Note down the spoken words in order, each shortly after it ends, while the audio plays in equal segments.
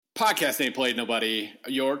podcast Ain't Played Nobody,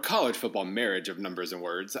 your college football marriage of numbers and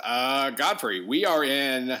words. Godfrey, we are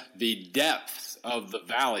in the depths of the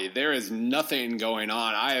valley. There is nothing going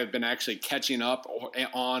on. I have been actually catching up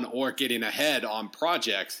on or getting ahead on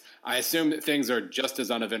projects. I assume that things are just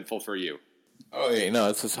as uneventful for you. Oh, yeah, no,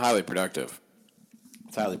 it's highly productive.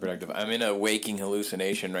 It's highly productive. I'm in a waking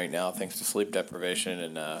hallucination right now thanks to sleep deprivation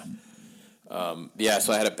and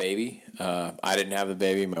so I had a baby. I didn't have the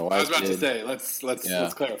baby. My wife did. I was about to say,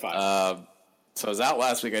 let's clarify. So I was out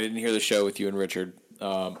last week. I didn't hear the show with you and Richard.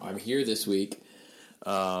 I'm here this week.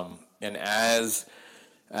 And as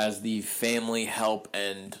the family help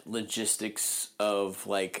and logistics of,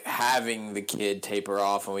 like, having the kid taper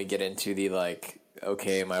off and we get into the, like,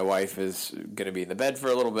 okay, my wife is going to be in the bed for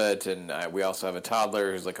a little bit, and we also have a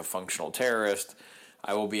toddler who's, like, a functional terrorist.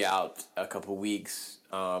 I will be out a couple weeks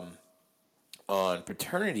on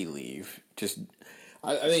paternity leave.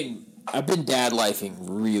 I mean, I've been dad lifing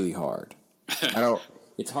really hard.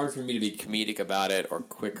 It's hard for me to be comedic about it or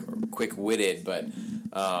quick witted, but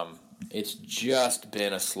it's just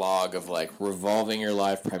been a slog of, like, revolving your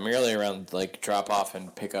life primarily around, like, drop off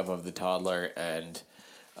and pickup of the toddler, and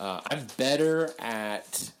I'm better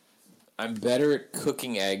at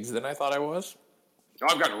cooking eggs than I thought I was.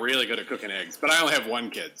 I've gotten really good at cooking eggs, but I only have one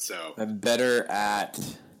kid, so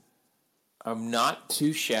I'm not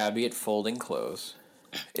too shabby at folding clothes.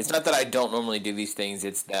 It's not that I don't normally do these things.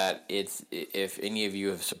 It's that if any of you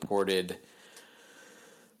have supported,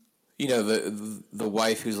 you know, the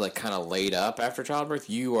wife who's, like, kind of laid up after childbirth,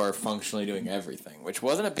 you are functionally doing everything, which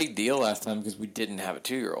wasn't a big deal last time because we didn't have a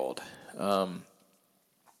 2-year-old.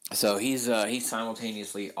 So he's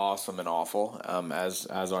simultaneously awesome and awful, as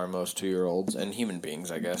are most 2-year-olds and human beings,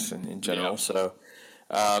 I guess, in general. Yeah. So.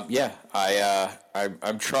 I'm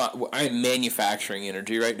manufacturing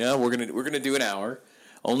energy right now. We're gonna do an hour,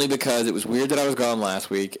 only because it was weird that I was gone last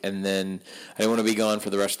week, and then I didn't want to be gone for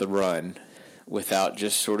the rest of the run without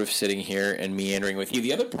just sort of sitting here and meandering with you.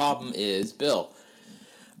 The other problem is, Bill,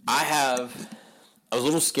 I was a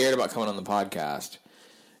little scared about coming on the podcast,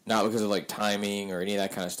 not because of, like, timing or any of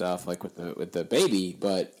that kind of stuff, like with the baby,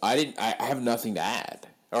 but I have nothing to add,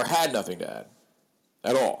 or had nothing to add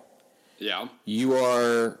at all. Yeah. You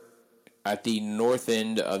are at the north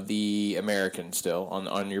end of the American still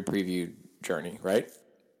on your preview journey, right?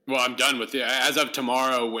 Well, I'm done with it. As of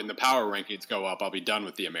tomorrow, when the power rankings go up, I'll be done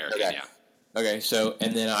with the American, okay. Yeah. Okay, so,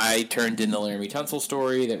 and then I turned in the Laramie Tunsil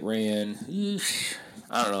story that ran,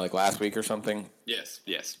 I don't know, like last week or something. Yes.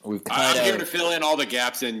 I'm here to fill in all the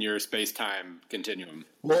gaps in your space-time continuum.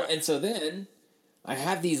 Well, and so then I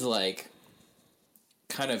have these, like,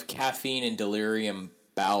 kind of caffeine and delirium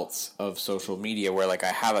bouts of social media where, like,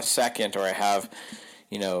 I have a second, or I have,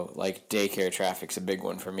 you know, like, daycare traffic's a big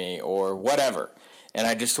one for me, or whatever, and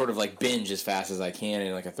I just sort of, like, binge as fast as I can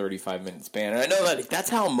in, like, a 35-minute span. And I know that, like, that's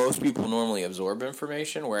how most people normally absorb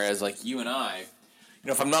information, whereas, like, you and I, you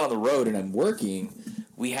know, if I'm not on the road and I'm working,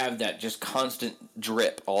 we have that just constant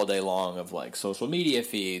drip all day long of, like, social media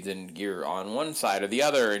feeds, and you're on one side or the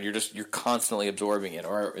other, and you're constantly absorbing it.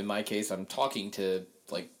 Or in my case, I'm talking to,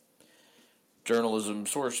 like, journalism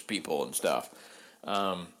source people and stuff.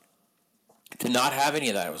 To not have any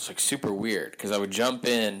of that, it was, like, super weird, because I would jump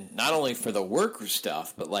in not only for the work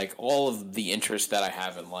stuff, but, like, all of the interests that I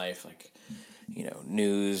have in life, like, you know,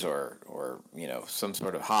 news or you know, some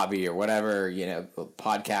sort of hobby or whatever, you know,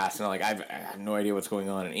 podcast, and I have no idea what's going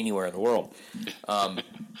on anywhere in the world.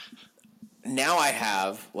 Now I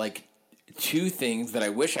have, like, 2 things that I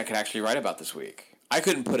wish I could actually write about this week. I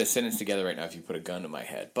couldn't put a sentence together right now if you put a gun to my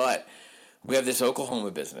head, but we have this Oklahoma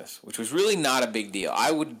business, which was really not a big deal. I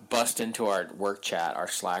would bust into our work chat, our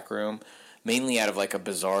Slack room, mainly out of, like, a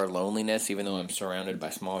bizarre loneliness, even though I'm surrounded by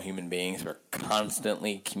small human beings who are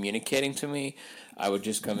constantly communicating to me. I would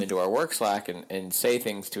just come into our work Slack and say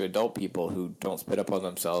things to adult people who don't spit up on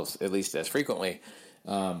themselves, at least as frequently.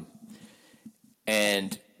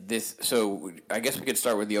 And this, so I guess we could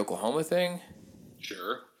start with the Oklahoma thing.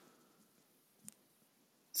 Sure.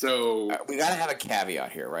 So we got to have a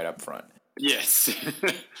caveat here right up front. Yes.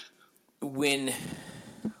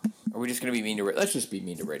 Are we just going to be mean to? Let's just be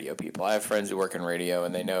mean to radio people. I have friends who work in radio,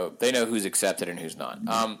 and they know who's accepted and who's not.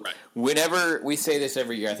 Right. Whenever we say this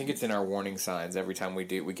every year, I think it's in our warning signs every time we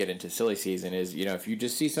get into silly season. Is, you know, if you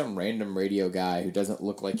just see some random radio guy who doesn't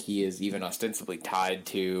look like he is even ostensibly tied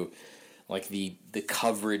to, like, the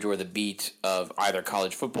coverage or the beat of either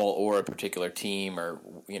college football or a particular team or,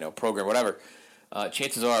 you know, program, whatever.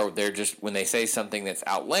 Chances are they're just, when they say something that's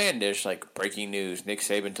outlandish, like breaking news, Nick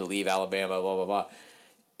Saban to leave Alabama, blah, blah, blah,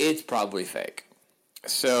 it's probably fake.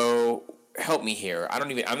 So help me here. I'm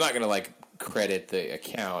not going to, like, credit the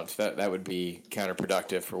account. That would be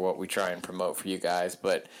counterproductive for what we try and promote for you guys.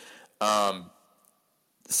 But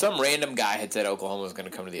some random guy had said Oklahoma was going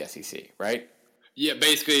to come to the SEC, right? Yeah,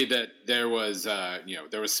 basically that there was,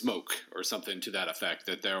 there was smoke or something to that effect.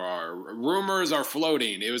 That there are rumors are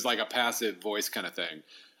floating. It was like a passive voice kind of thing.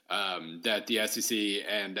 That the SEC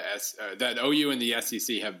and that OU and the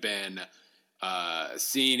SEC have been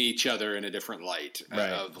seeing each other in a different light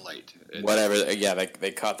of late. Whatever. Yeah,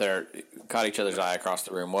 they caught each other's eye across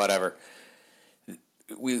the room. Whatever.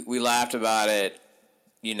 We laughed about it.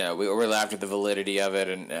 We laughed at the validity of it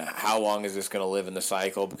and how long is this going to live in the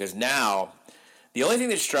cycle? Because now. The only thing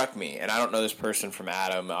that struck me, and I don't know this person from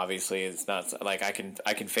Adam, obviously, it's not like I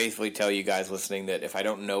can faithfully tell you guys listening that if I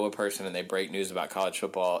don't know a person and they break news about college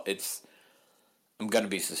football, I'm going to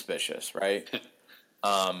be suspicious, right?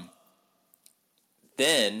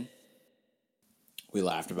 Then we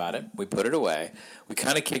laughed about it. We put it away. We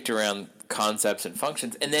kind of kicked around concepts and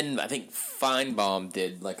functions, and then I think Feinbaum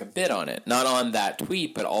did like a bit on it. Not on that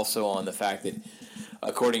tweet, but also on the fact that,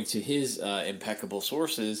 according to his impeccable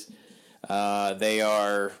sources, they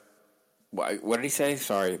are. What did he say?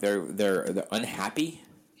 Sorry, they're unhappy.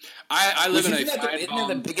 I live in a isn't that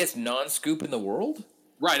the biggest non-scoop in the world?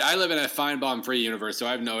 Right, I live in a Feinbaum-free universe, so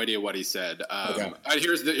I have no idea what he said. Okay.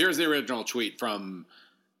 Here's the original tweet from.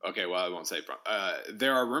 Okay, well, I won't say from.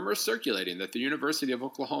 There are rumors circulating that the University of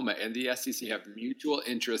Oklahoma and the SEC have mutual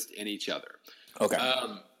interest in each other. Okay.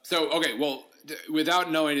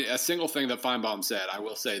 Without knowing a single thing that Feinbaum said, I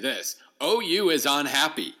will say this: OU is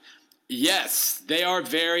unhappy. Yes, they are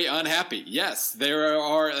very unhappy. Yes, there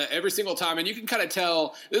are every single time, and you can kind of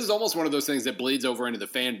tell. This is almost one of those things that bleeds over into the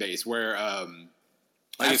fan base, where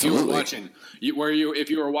if you were watching, if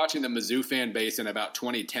you were watching the Mizzou fan base in about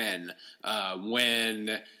 2010,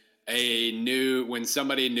 when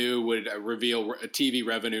somebody new would reveal TV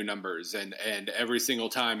revenue numbers, and every single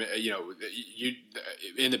time,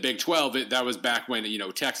 in the Big 12, that was back when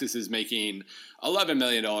Texas is making $11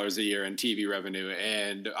 million a year in TV revenue,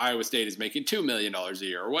 and Iowa State is making $2 million a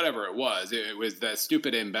year, or whatever it was. It was that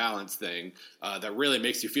stupid imbalance thing that really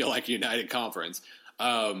makes you feel like United Conference.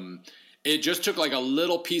 It just took like a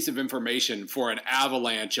little piece of information for an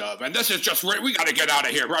avalanche of, and this is just, we got to get out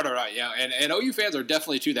of here. Blah, blah, blah. Yeah, and OU fans are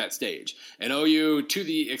definitely to that stage. And OU, to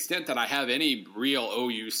the extent that I have any real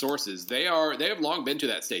OU sources, they have long been to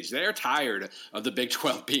that stage. They are tired of the Big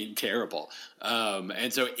 12 being terrible.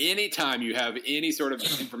 And so anytime you have any sort of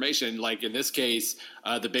information, like in this case,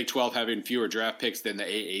 the Big 12 having fewer draft picks than the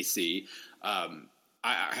AAC,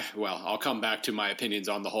 I'll come back to my opinions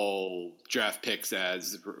on the whole draft picks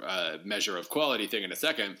as a measure of quality thing in a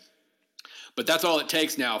second. But that's all it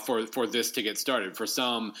takes now for this to get started. For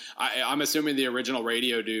some, I'm assuming the original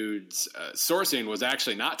radio dude's sourcing was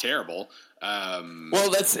actually not terrible.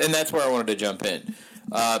 That's where I wanted to jump in.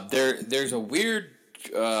 There's a weird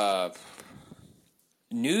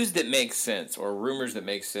news that makes sense, or rumors that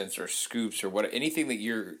make sense, or scoops, or anything that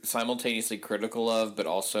you're simultaneously critical of, but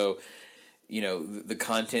also the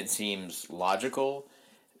content seems logical.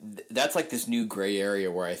 That's like this new gray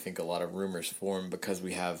area where I think a lot of rumors form because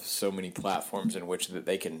we have so many platforms in which that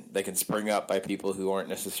they can spring up by people who aren't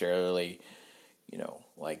necessarily,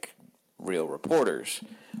 like real reporters.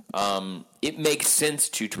 It makes sense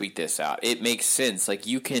to tweet this out. It makes sense. Like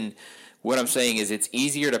what I'm saying is it's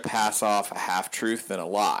easier to pass off a half-truth than a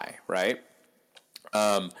lie, right?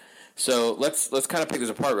 So let's kind of pick this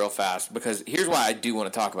apart real fast, because here's why I do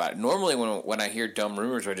want to talk about it. Normally when I hear dumb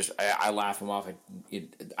rumors, I laugh them off.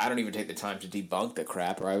 I don't even take the time to debunk the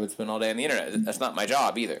crap, or I would spend all day on the internet. That's not my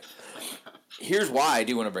job either. Here's why I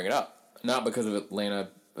do want to bring it up. Not because of Atlanta,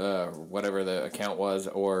 whatever the account was,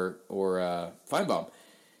 or Feinbaum.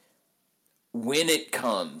 When it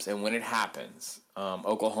comes and when it happens,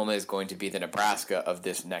 Oklahoma is going to be the Nebraska of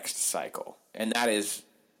this next cycle. And that is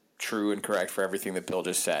true and correct for everything that Bill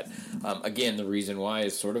just said. Again, the reason why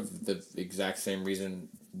is sort of the exact same reason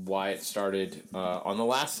why it started on the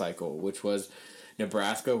last cycle, which was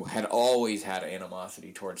Nebraska had always had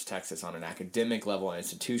animosity towards Texas on an academic level, an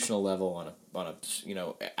institutional level, on a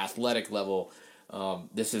athletic level.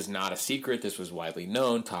 This is not a secret. This was widely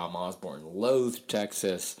known. Tom Osborne loathed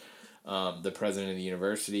Texas. The president of the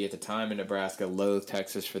university at the time in Nebraska loathed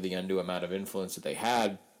Texas for the undue amount of influence that they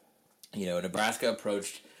had. Nebraska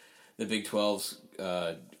approached the Big 12's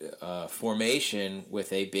formation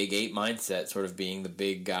with a Big 8 mindset, sort of being the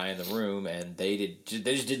big guy in the room, and they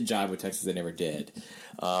just didn't jive with Texas. They never did.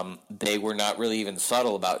 They were not really even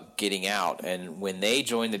subtle about getting out, and when they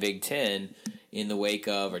joined the Big 10 in the wake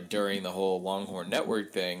of or during the whole Longhorn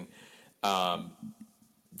Network thing,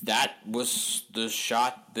 that was the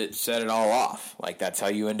shot that set it all off. Like, that's how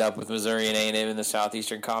you end up with Missouri and A&M in the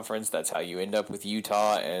Southeastern Conference. That's how you end up with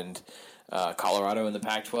Utah and Colorado in the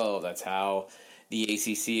Pac-12. That's how the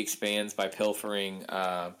ACC expands by pilfering,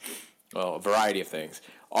 a variety of things.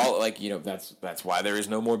 All that's why there is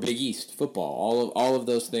no more Big East football. All of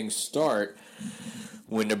those things start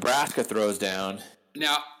when Nebraska throws down.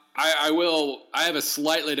 Now, I have a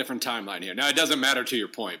slightly different timeline here. Now, it doesn't matter to your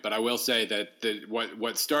point, but I will say that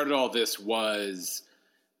what started all this was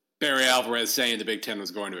Barry Alvarez saying the Big Ten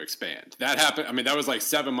was going to expand. That happened. I mean, that was like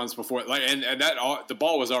 7 months before, and the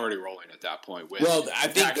ball was already rolling at that point. With I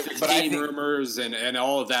think rumors and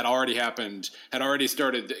all of that already happened, had already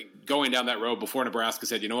started going down that road before Nebraska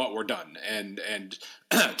said, you know what, we're done, and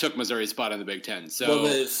took Missouri's spot in the Big Ten. So,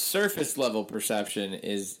 the surface level perception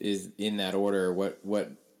is in that order.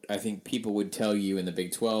 What I think people would tell you in the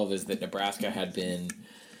Big 12 is that Nebraska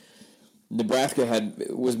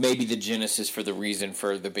was maybe the genesis for the reason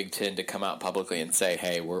for the Big Ten to come out publicly and say,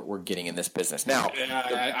 hey, we're getting in this business. Now,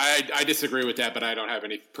 I disagree with that, but I don't have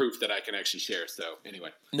any proof that I can actually share. So anyway,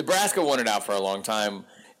 Nebraska wanted out for a long time,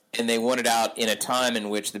 and they wanted out in a time in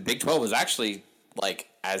which the Big 12 was actually like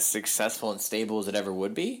as successful and stable as it ever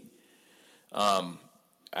would be.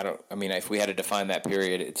 If we had to define that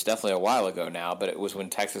period, it's definitely a while ago now, but it was when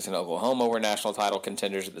Texas and Oklahoma were national title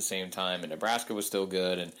contenders at the same time, and Nebraska was still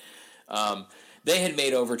good, and they had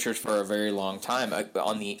made overtures for a very long time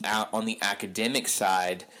on the academic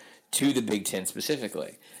side to the Big Ten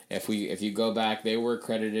specifically. If you go back, they were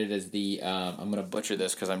credited as the I'm going to butcher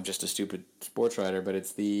this because I'm just a stupid sports writer, but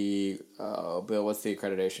it's the Bill. What's the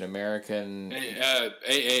accreditation? American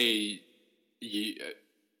AA.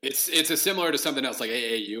 It's a similar to something else like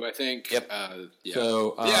AAU, I think. Yep. Yeah.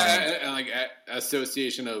 So like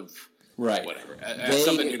Association of. Right. Whatever. At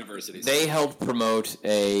some universities. They helped promote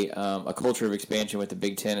a culture of expansion with the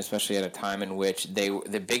Big Ten, especially at a time in which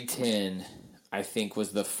the Big Ten, I think,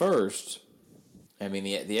 was the first. I mean,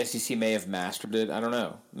 the SEC may have mastered it. I don't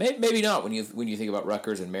know. Maybe not when you think about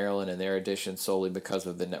Rutgers and Maryland and their additions solely because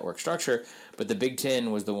of the network structure. But the Big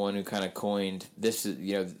Ten was the one who kind of coined this.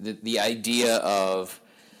 The idea of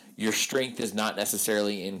your strength is not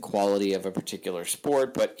necessarily in quality of a particular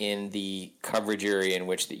sport, but in the coverage area in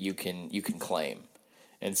which that you can claim.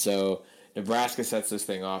 And so Nebraska sets this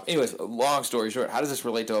thing off. Anyways, long story short, how does this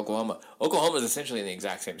relate to Oklahoma? Oklahoma is essentially in the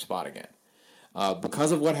exact same spot again.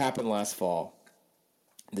 Because of what happened last fall,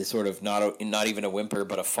 this sort of not even a whimper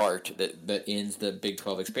but a fart that ends the Big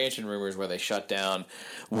 12 expansion rumors, where they shut down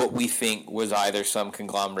what we think was either some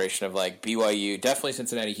conglomeration of like BYU, definitely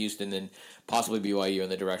Cincinnati, Houston, then possibly BYU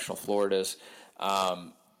and the directional Floridas.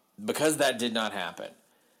 Because that did not happen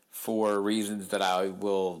for reasons that I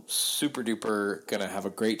will super duper going to have a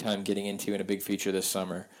great time getting into in a big feature this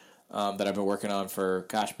summer that I've been working on for,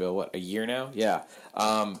 Bill, a year now? Yeah.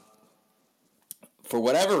 For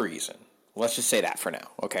whatever reason, let's just say that for now,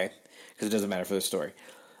 okay? Because it doesn't matter for this story.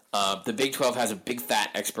 The Big 12 has a big fat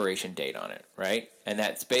expiration date on it, right? And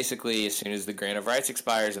that's basically as soon as the grant of rights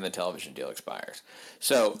expires and the television deal expires.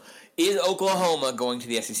 So is Oklahoma going to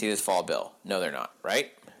the SEC this fall, Bill? No, they're not,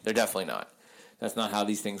 right? They're definitely not. That's not how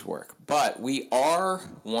these things work. But we are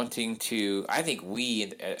wanting to, I think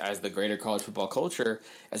we, as the greater college football culture,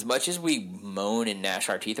 as much as we moan and gnash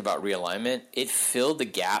our teeth about realignment, it filled the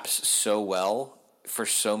gaps so well for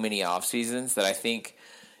so many off seasons that I think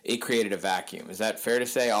it created a vacuum. Is that fair to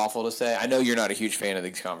say? Awful to say? I know you're not a huge fan of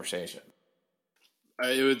these conversations.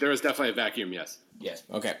 There was definitely a vacuum, yes. Yes.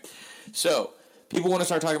 Okay. So people want to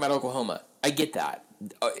start talking about Oklahoma. I get that.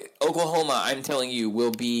 Oklahoma, I'm telling you,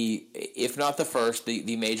 will be, if not the first,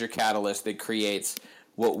 the major catalyst that creates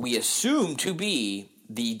what we assume to be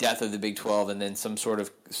the death of the Big 12, and then some sort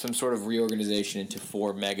of reorganization into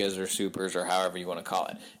 4 megas or supers or however you want to call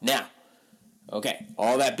it. Now, okay,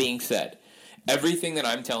 all that being said, everything that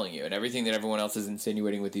I'm telling you and everything that everyone else is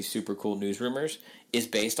insinuating with these super cool news rumors is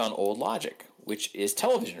based on old logic, which is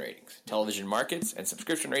television ratings, television markets, and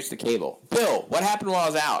subscription rates to cable. Bill, what happened while I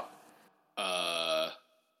was out?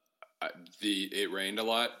 It rained a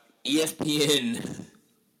lot. ESPN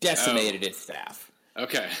decimated its staff.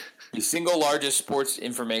 Okay. The single largest sports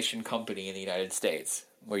information company in the United States,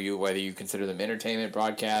 whether you consider them entertainment,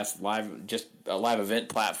 broadcast, live, just a live event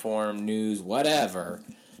platform, news, whatever,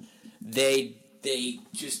 they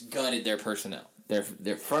just gutted their personnel. They're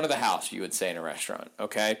front of the house, you would say in a restaurant.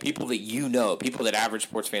 Okay, people that people that average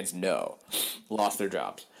sports fans know, lost their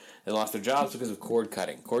jobs. They lost their jobs because of cord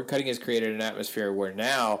cutting. Cord cutting has created an atmosphere where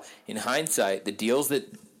now, in hindsight, the deals that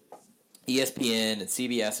ESPN and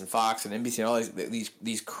CBS and Fox and NBC and all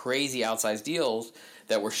these crazy outsized deals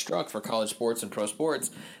that were struck for college sports and pro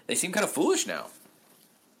sports, they seem kind of foolish now.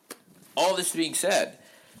 all this being said,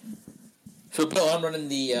 so Bill, I'm running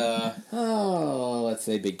the let's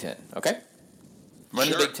say Big Ten. Okay, I'm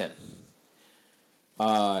running the Big Ten.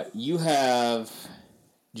 You have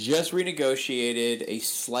just renegotiated a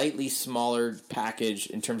slightly smaller package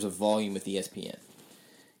in terms of volume with ESPN.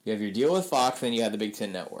 You have your deal with Fox, and you have the Big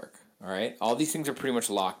Ten Network. All right? All these things are pretty much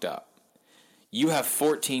locked up. You have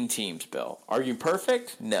 14 teams, Bill. Are you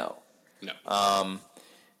perfect? No. No.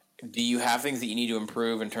 Do you have things that you need to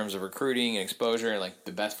improve in terms of recruiting and exposure and like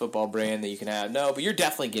the best football brand that you can have? No, but you're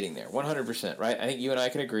definitely getting there, 100%, right? I think you and I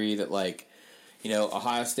can agree that like, you know,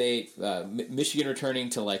 Ohio State, Michigan returning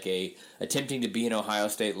to like attempting to be an Ohio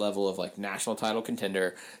State level of like national title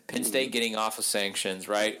contender, Penn State getting off of sanctions,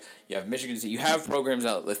 right? You have Michigan, you have programs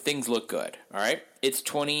out, the things look good, all right? It's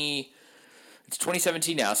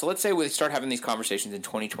 2017 now, so let's say we start having these conversations in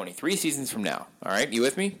 2023 seasons from now. All right, you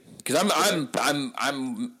with me? Because I'm.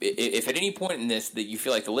 If at any point in this that you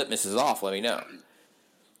feel like the litmus is off, let me know.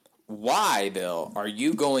 Why, Bill, are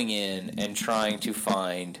you going in and trying to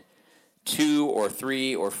find 2 or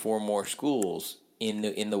 3 or 4 more schools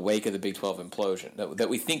in the wake of the Big 12 implosion that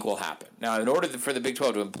we think will happen? Now, in order for the Big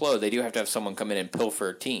 12 to implode, they do have to have someone come in and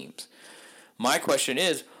pilfer teams. My question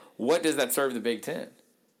is, what does that serve the Big Ten?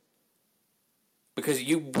 Because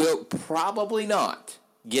you will probably not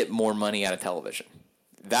get more money out of television.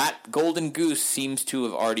 That golden goose seems to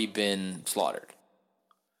have already been slaughtered.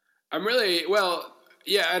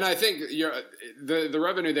 Yeah, and I think the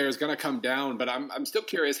revenue there is going to come down, but I'm still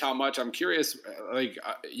curious how much. I'm curious,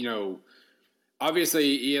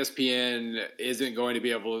 obviously ESPN isn't going to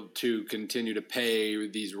be able to continue to pay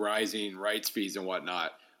these rising rights fees and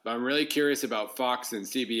whatnot. But I'm really curious about Fox and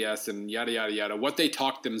CBS and yada, yada, yada, what they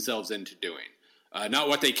talked themselves into doing. Not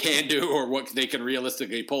what they can do or what they can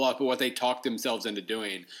realistically pull off, but what they talk themselves into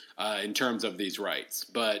doing in terms of these rights.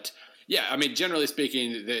 But, yeah, I mean, generally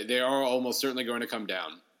speaking, they are almost certainly going to come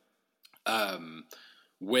down,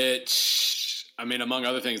 which, I mean, among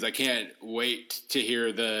other things, I can't wait to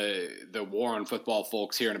hear the War on Football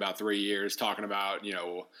folks here in about 3 years talking about,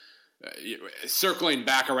 circling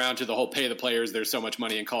back around to the whole pay the players, there's so much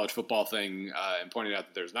money in college football thing and pointing out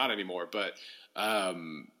that there's not anymore. But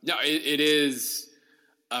no, it is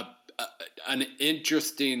an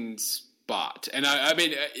interesting spot. And I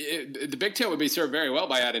mean, the Big Ten would be served very well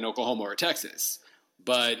by adding Oklahoma or Texas.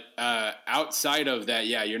 But outside of that,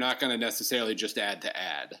 yeah, you're not going to necessarily just add to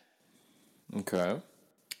add. Okay.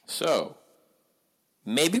 So,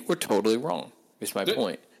 maybe we're totally wrong, is my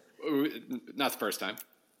point. Not the first time.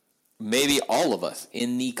 Maybe all of us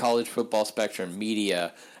in the college football spectrum,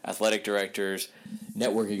 media, athletic directors,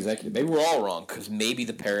 network executives, maybe we're all wrong because maybe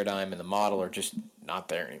the paradigm and the model are just not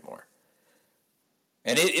there anymore.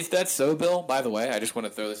 And if that's so, Bill, by the way, I just want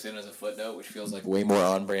to throw this in as a footnote, which feels like way more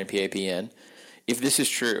on-brand PAPN. If this is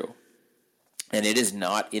true, and it is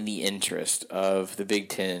not in the interest of the Big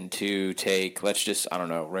Ten to take, let's just, I don't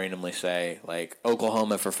know, randomly say, like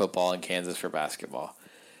Oklahoma for football and Kansas for basketball,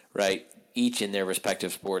 right? Each in their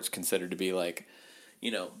respective sports considered to be like,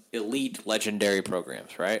 elite, legendary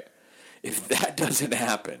programs, right? If that doesn't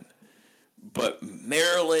happen, but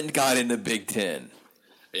Maryland got in the Big Ten.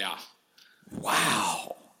 Yeah.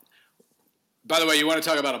 Wow. By the way, you want to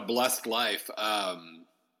talk about a blessed life.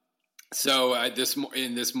 So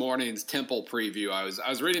in this morning's Temple preview, I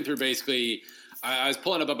was reading through basically. I was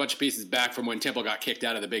pulling up a bunch of pieces back from when Temple got kicked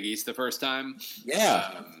out of the Big East the first time.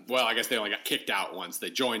 Yeah. Well, I guess they only got kicked out once. They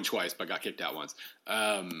joined twice, but got kicked out once.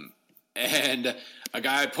 And a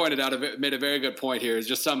guy made a very good point here. It's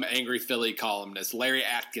just some angry Philly columnist. Larry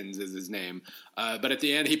Atkins is his name. But at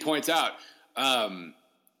the end, he points out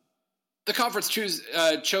the conference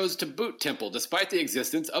chose to boot Temple despite the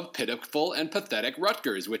existence of pitiful and pathetic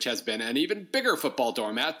Rutgers, which has been an even bigger football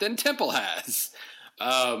doormat than Temple has.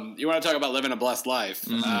 You want to talk about living a blessed life.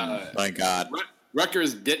 My God.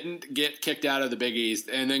 Rutgers didn't get kicked out of the Big East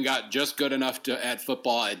and then got just good enough at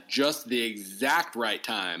football at just the exact right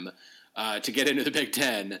time to get into the Big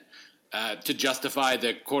Ten to justify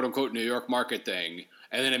the quote-unquote New York market thing,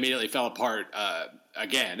 and then immediately fell apart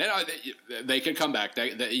again. And they could come back.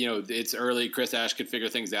 It's early. Chris Ash could figure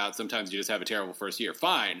things out. Sometimes you just have a terrible first year.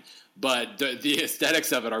 Fine. But the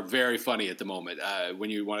aesthetics of it are very funny at the moment when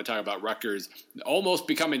you want to talk about Rutgers almost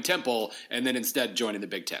becoming Temple and then instead joining the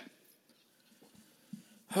Big Ten.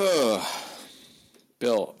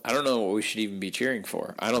 Bill, I don't know what we should even be cheering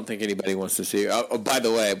for. I don't think anybody wants to see. By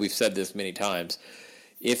the way, we've said this many times.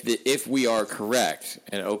 If we are correct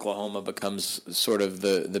and Oklahoma becomes sort of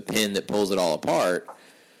the pin that pulls it all apart,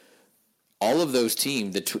 all of those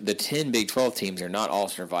teams, the 10 Big 12 teams, are not all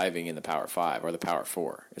surviving in the Power 5 or the Power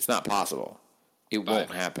 4. It's not possible. It won't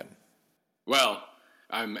happen. Well,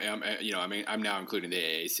 I'm now including the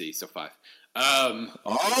AAC, so 5. Oh,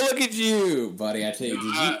 look at you, buddy! I tell you,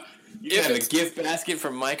 you have a gift basket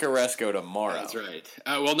from Mike Oresco tomorrow. That's right.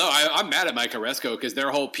 Well, no, I'm mad at Mike Oresco because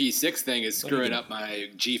their whole P6 thing is screwing up my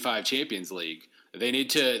G5 Champions League. They need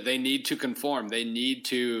to conform. They need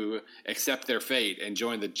to accept their fate and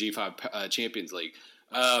join the G5 Champions League.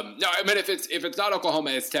 No, I mean if it's not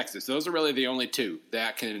Oklahoma, it's Texas. Those are really the only two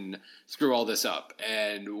that can screw all this up.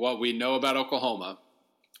 And what we know about Oklahoma,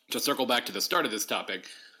 to circle back to the start of this topic,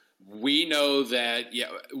 we know that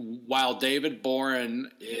while David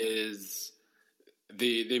Boren is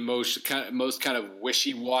the most kind of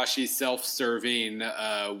wishy-washy, self-serving,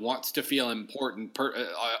 wants to feel important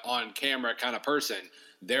on camera kind of person,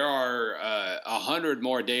 there are 100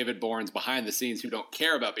 more David Borens behind the scenes who don't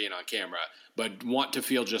care about being on camera, but want to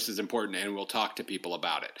feel just as important and will talk to people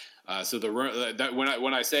about it. So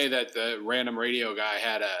when I say that the random radio guy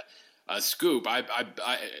had a scoop,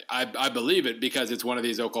 I believe it because it's one of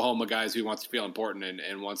these Oklahoma guys who wants to feel important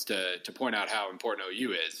and wants to point out how important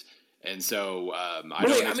OU is. And so I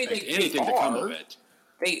don't expect anything to come of it.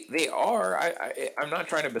 They are. I'm not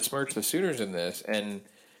trying to besmirch the Sooners in this, and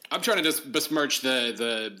I'm trying to just besmirch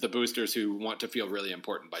the boosters who want to feel really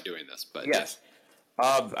important by doing this. But yes,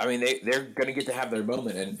 I mean they're going to get to have their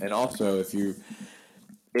moment, and also if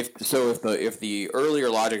the earlier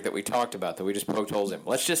logic that we talked about that we just poked holes in,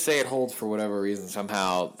 let's just say it holds for whatever reason,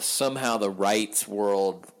 somehow the rights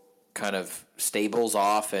world kind of stables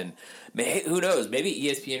off, and who knows, maybe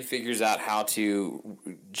ESPN figures out how to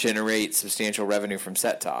generate substantial revenue from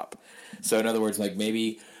set top. So in other words, like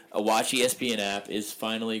maybe a Watch ESPN app is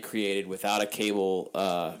finally created without a cable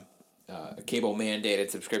mandated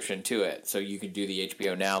subscription to it, so you can do the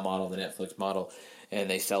HBO Now model, the Netflix model, and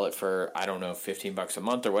they sell it for, I don't know, $15 a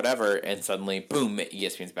month or whatever, and suddenly, boom,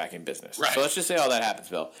 ESPN's back in business. Right. So let's just say all that happens,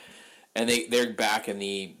 Bill, and they're back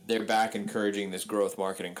encouraging this growth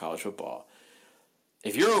market in college football.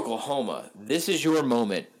 If you're Oklahoma, this is your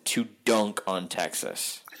moment to dunk on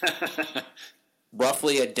Texas.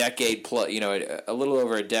 Roughly a decade plus, a little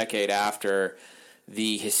over a decade after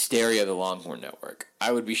the hysteria of the Longhorn Network.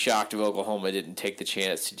 I would be shocked if Oklahoma didn't take the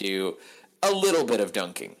chance to do a little bit of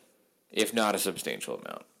dunking, if not a substantial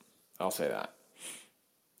amount. I'll say that.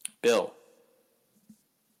 Bill.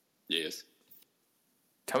 Yes.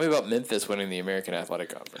 Tell me about Memphis winning the American Athletic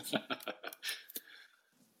Conference.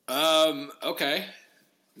 Okay.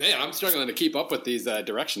 Man, I'm struggling to keep up with these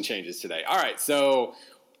direction changes today. All right, so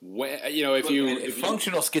if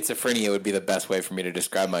functional schizophrenia would be the best way for me to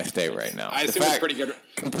describe my state right now. I assume it's pretty good.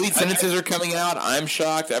 Complete sentences are coming out. I'm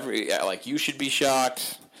shocked. You should be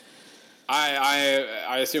shocked.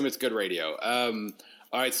 I assume it's good radio. All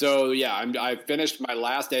right, so I finished my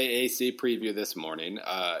last AAC preview this morning.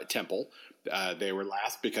 Temple, they were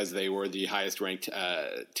last because they were the highest ranked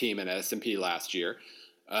team in S&P last year.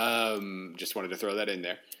 Just wanted to throw that in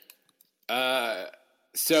there.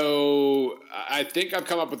 So I think I've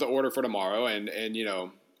come up with the order for tomorrow, and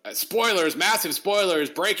spoilers, massive spoilers,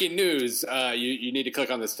 breaking news. You need to click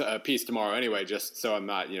on this piece tomorrow anyway, just so I'm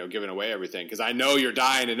not giving away everything, because I know you're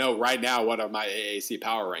dying to know right now what are my AAC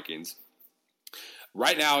power rankings.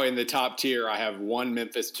 Right now in the top tier, I have 1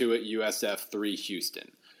 Memphis, 2 at USF, 3 Houston.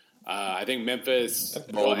 I think Memphis. That's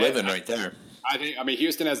bold living right there.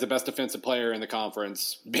 Houston has the best defensive player in the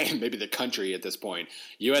conference, maybe the country at this point.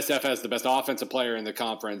 USF has the best offensive player in the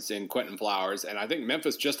conference in Quentin Flowers, and I think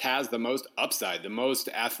Memphis just has the most upside, the most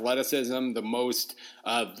athleticism, the most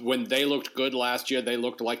when they looked good last year, they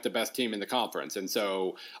looked like the best team in the conference. And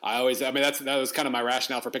so that was kind of my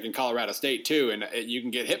rationale for picking Colorado State too, and you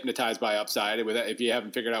can get hypnotized by upside if you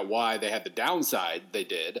haven't figured out why they had the downside they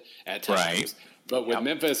did at times. Right. But with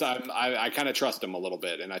Memphis, I kind of trust them a little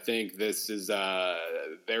bit, and I think this is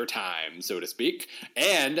their time, so to speak.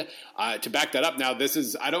 And to back that up, now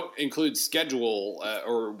I don't include schedule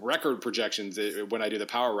or record projections when I do the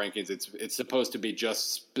power rankings. It's supposed to be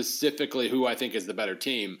just specifically who I think is the better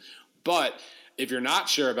team. But if you're not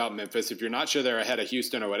sure about Memphis, if you're not sure they're ahead of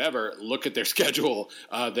Houston or whatever, look at their schedule.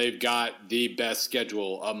 They've got the best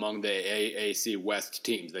schedule among the AAC West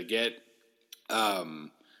teams. They get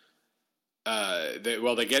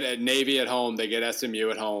they get Navy at home. They get SMU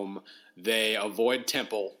at home. They avoid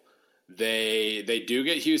Temple. They do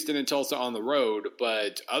get Houston and Tulsa on the road,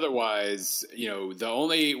 but otherwise,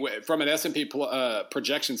 from an S&P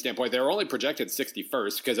projection standpoint, they're only projected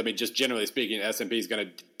 61st because, just generally speaking, S&P is going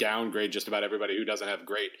to downgrade just about everybody who doesn't have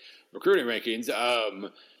great recruiting rankings.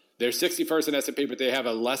 They're 61st in S&P, but they have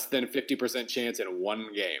a less than 50% chance in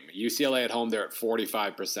one game. UCLA at home, they're at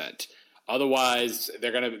 45%. Otherwise,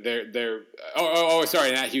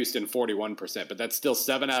 sorry, not Houston, 41%, but that's still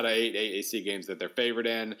 7 out of 8 AAC games that they're favored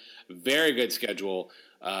in. Very good schedule.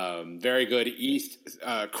 Very good East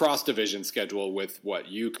cross division schedule with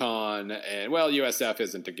UConn and USF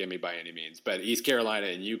isn't a gimme by any means, but East Carolina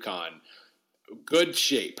and UConn, a good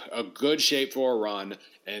shape for a run,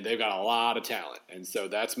 and they've got a lot of talent, and so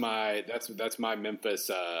that's my Memphis.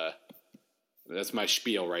 That's my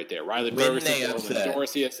spiel right there. Riley Ferguson,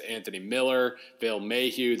 Dorcius, Anthony Miller, Phil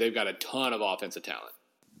Mayhew. They've got a ton of offensive talent.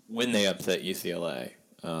 When they upset UCLA,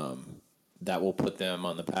 that will put them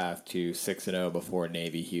on the path to 6-0 before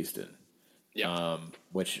Navy Houston. Yeah.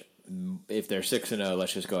 Which, if they're 6-0,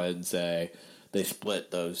 let's just go ahead and say they split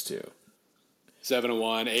those two.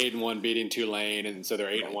 7-1, 8-1 beating Tulane, and so they're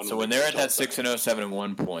 8-1. So when they're at that 6-0,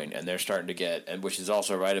 7-1 point, and they're starting to get, and which is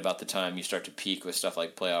also right about the time you start to peak with stuff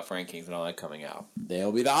like playoff rankings and all that coming out,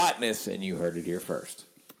 they'll be the hotness, and you heard it here first.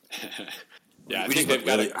 Yeah, I think they've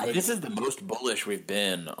got this is the most bullish we've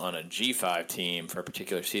been on a G5 team for a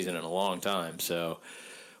particular season in a long time. So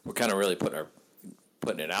we're kind of really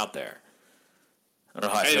putting it out there. I don't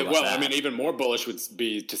know how I feel about that. I mean, even more bullish would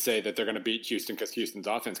be to say that they're going to beat Houston because Houston's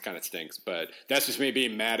offense kind of stinks. But that's just me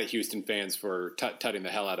being mad at Houston fans for tutting the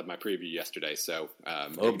hell out of my preview yesterday. So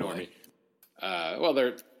ignore me. Well,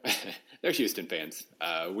 they're Houston fans.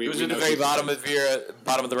 Who's at the very bottom of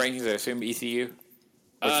the rankings? I assume ECU.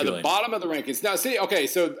 The bottom of the rankings. Now, see, okay,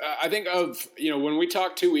 so I think when we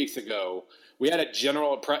talked 2 weeks ago, we had a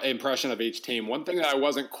general impression of each team. One thing that I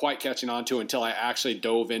wasn't quite catching on to until I actually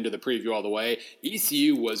dove into the preview all the way,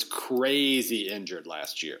 ECU was crazy injured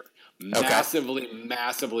last year.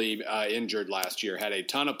 Massively injured last year. Had a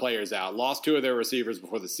ton of players out. Lost 2 of their receivers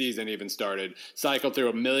before the season even started. Cycled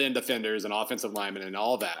through 1 million defenders and offensive linemen and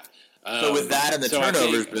all that. So with that and the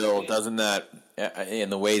turnovers, Bill, doesn't that,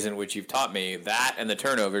 in the ways in which you've taught me, that and the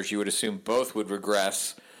turnovers, you would assume both would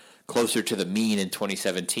regress closer to the mean in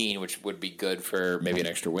 2017, which would be good for maybe an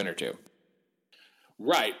extra win or two.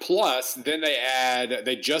 Right. Plus, then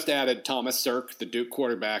they just added Thomas Sirk, the Duke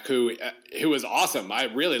quarterback, who was awesome. I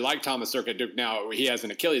really like Thomas Sirk at Duke. Now, he has an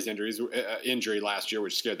Achilles injury last year,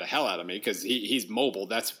 which scared the hell out of me because he's mobile.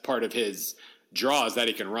 That's part of his draw is that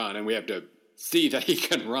he can run, and we have to see that he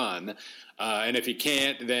can run. And if he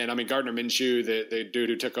can't, then, Gardner Minshew, the dude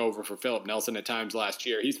who took over for Philip Nelson at times last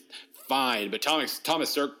year, he's fine. But Thomas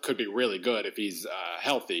Sirk could be really good if he's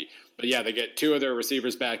healthy. But, yeah, they get 2 of their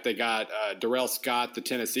receivers back. They got Darrell Scott, the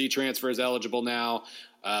Tennessee transfer, is eligible now.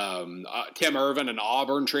 Tim Irvin, an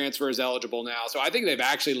Auburn transfer, is eligible now. So I think they've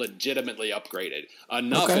actually legitimately upgraded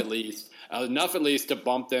enough at least to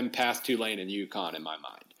bump them past Tulane and UConn in my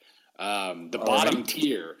mind. The bottom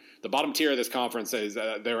tier of this conference is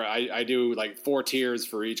I do like 4 tiers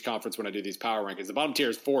for each conference when I do these power rankings. The bottom tier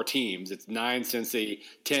is 4 teams. It's 9 Cincy,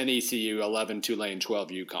 10 ECU, 11 Tulane, 12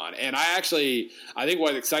 UConn. And I think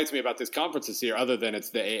what excites me about this conference this year, other than it's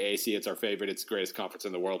the AAC, it's our favorite, it's the greatest conference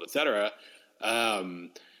in the world, et cetera,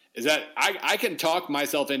 is that I can talk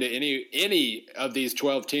myself into any of these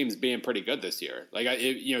 12 teams being pretty good this year. Like,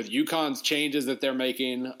 UConn's changes that they're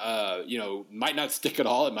making, might not stick at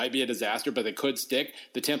all. It might be a disaster, but they could stick.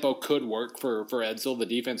 The tempo could work for Edsel. The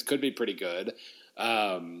defense could be pretty good.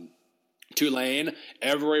 Tulane,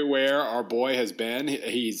 everywhere our boy has been,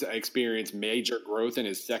 he's experienced major growth in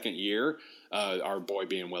his second year, our boy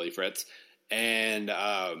being Willie Fritz. And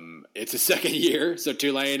it's a second year, so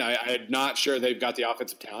Tulane, I'm not sure they've got the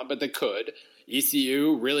offensive talent, but they could.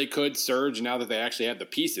 ECU really could surge now that they actually have the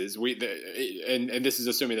pieces. And this is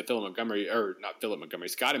assuming that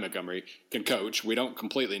Scotty Montgomery can coach. We don't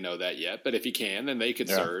completely know that yet, but if he can, then they could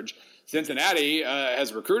surge. Cincinnati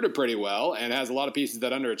has recruited pretty well and has a lot of pieces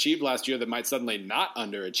that underachieved last year that might suddenly not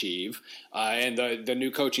underachieve. And the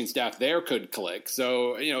new coaching staff there could click.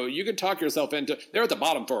 So, you can talk yourself into – they're at the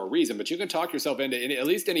bottom for a reason, but you can talk yourself into at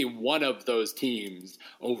least any one of those teams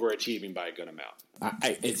overachieving by a good amount.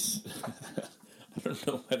 I don't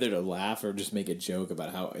know whether to laugh or just make a joke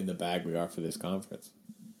about how in the bag we are for this conference.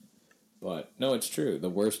 But, no, it's true. The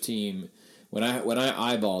worst team – when I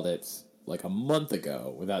eyeballed it – like a month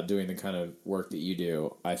ago, without doing the kind of work that you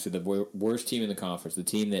do, I said the worst team in the conference, the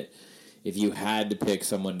team that if you had to pick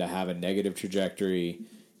someone to have a negative trajectory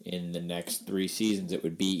in the next 3 seasons, it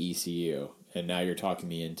would be ECU. And now you're talking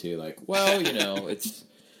me into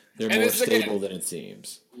they're more stable than it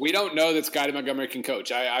seems. We don't know that Scotty Montgomery can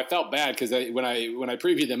coach. I felt bad because when I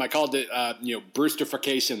previewed them, I called it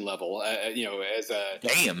Brewsterfication level.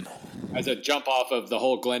 As a jump off of the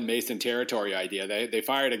whole Glenn Mason territory idea. They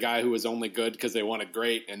fired a guy who was only good because they wanted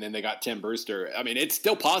great, and then they got Tim Brewster. It's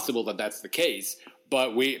still possible that that's the case,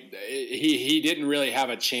 but he didn't really have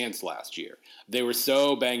a chance last year. They were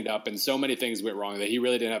so banged up and so many things went wrong that he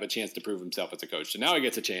really didn't have a chance to prove himself as a coach. So now he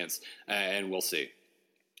gets a chance, and we'll see.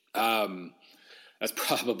 That's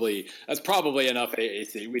probably enough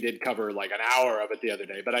AAC. We did cover like an hour of it the other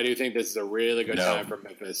day, but I do think this is a really good time for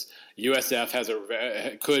Memphis.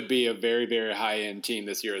 USF could be a very, very high end team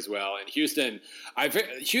this year as well. And Houston and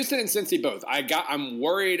Cincy both. I'm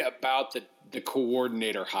worried about the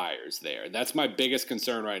coordinator hires there. That's my biggest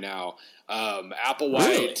concern right now. Applewhite.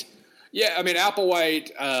 Really? Yeah, I mean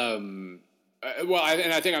Applewhite.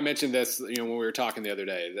 I think I mentioned this, when we were talking the other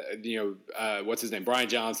day. What's his name? Brian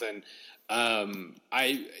Johnson.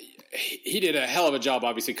 He did a hell of a job,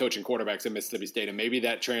 obviously, coaching quarterbacks at Mississippi State, and maybe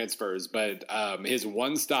that transfers. But his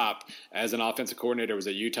one stop as an offensive coordinator was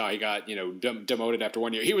at Utah. He got demoted after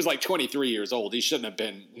 1 year. He was like 23 years old. He shouldn't have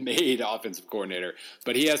been made offensive coordinator,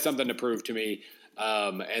 but he has something to prove to me.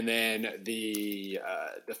 And then the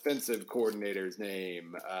defensive coordinator's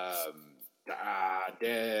name,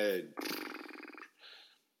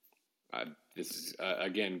 this is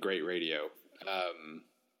again great radio.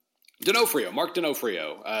 Mark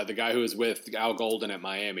D'Onofrio, the guy who was with Al Golden at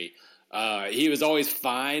Miami. He was always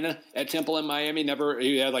fine at Temple in Miami.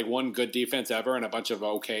 He had like one good defense ever and a bunch of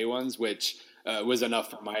okay ones, which was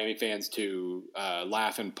enough for Miami fans to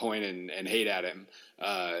laugh and point and hate at him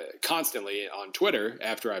constantly on Twitter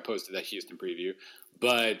after I posted that Houston preview.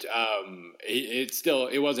 But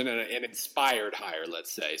it wasn't an inspired hire,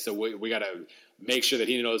 let's say. So we got to make sure that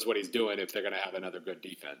he knows what he's doing if they're going to have another good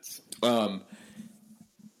defense.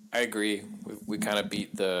 I agree. We kind of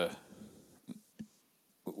beat our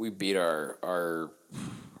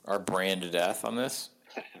brand to death on this.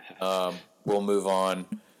 We'll move on.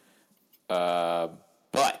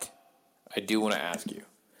 But I do want to ask you.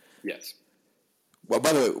 Yes. Well,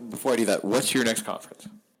 by the way, before I do that, what's your next conference?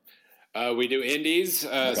 We do Indies.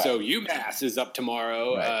 Okay. So UMass is up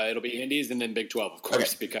tomorrow. Right. It'll be Indies and then Big 12, of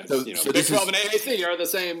course, because Big 12 and AAC are the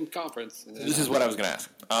same conference. This is what I was going to ask.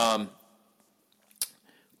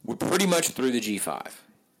 We're pretty much through the G5,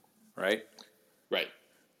 right? Right.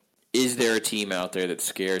 Is there a team out there that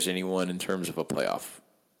scares anyone in terms of a playoff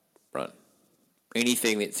run?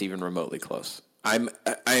 Anything that's even remotely close? I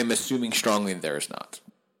am assuming strongly that there is not.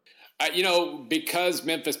 Because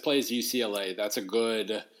Memphis plays UCLA, that's a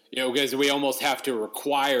good, because we almost have to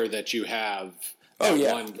require that you have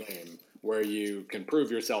one game where you can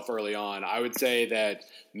prove yourself early on. I would say that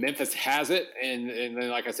Memphis has it, and then,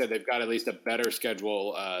 like I said, they've got at least a better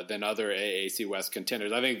schedule than other AAC West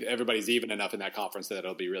contenders. I think everybody's even enough in that conference that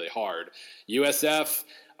it'll be really hard. USF,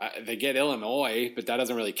 they get Illinois, but that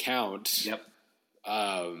doesn't really count. Yep.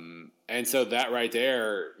 And so that right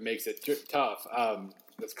there makes it tough.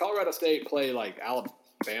 Does Colorado State play like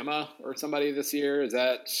Alabama or somebody this year? Is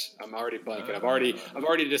that I'm already blanking. I've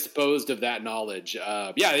already disposed of that knowledge.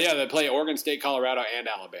 They play Oregon State, Colorado, and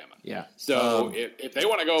Alabama. Yeah. So if they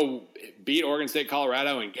want to go beat Oregon State,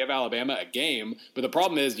 Colorado, and give Alabama a game, but the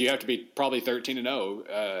problem is you have to be probably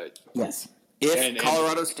 13-0. Yes. If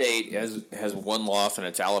Colorado State has one loss and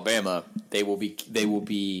it's Alabama, they will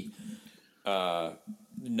be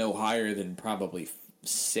no higher than probably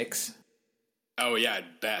 6. Oh, yeah,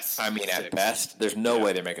 at best. I mean, at best. There's no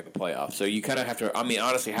way they're making the playoffs. So you kind of have to – I mean,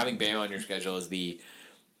 honestly, having Bama on your schedule is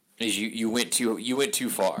you went too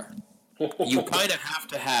far. You kind of have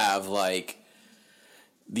to have, like,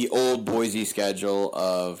 the old Boise schedule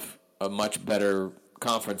of a much better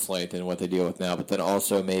conference length than what they deal with now, but then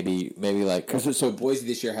also maybe like – because so Boise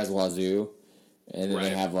this year has Wazoo, and then they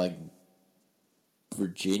have, like,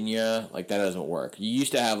 Virginia, like that doesn't work. You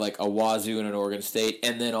used to have like a Wazoo and an Oregon State,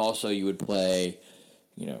 and then also you would play,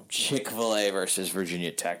 Chick-fil-A versus Virginia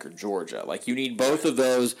Tech or Georgia. Like you need both of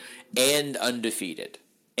those and undefeated,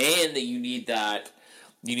 and that you need that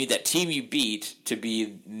team you beat to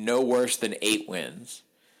be no worse than 8 wins.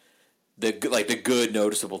 The good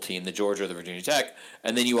noticeable team, the Georgia or the Virginia Tech,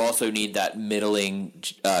 and then you also need that middling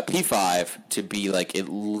P5 to be like at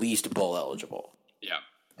least bowl eligible. Yeah.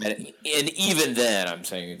 And even then, I'm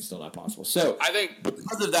saying it's still not possible. So I think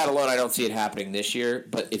because of that alone, I don't see it happening this year.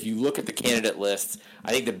 But if you look at the candidate lists,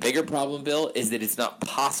 I think the bigger problem, Bill, is that it's not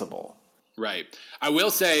possible. Right. I will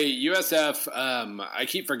say USF, I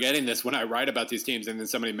keep forgetting this when I write about these teams and then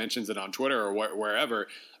somebody mentions it on Twitter or wherever.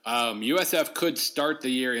 USF could start the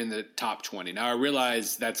year in the top 20. Now, I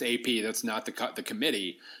realize that's AP. That's not the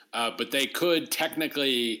committee. But they could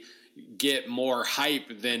technically get more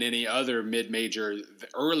hype than any other mid-major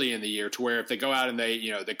early in the year, to where if they go out and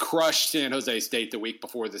they crush San Jose State the week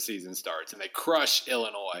before the season starts and they crush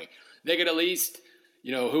Illinois, they get at least,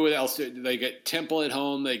 who else? They get Temple at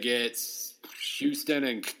home. They get Houston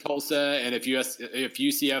and Tulsa, and if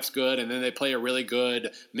UCF's good, and then they play a really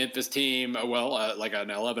good Memphis team, like an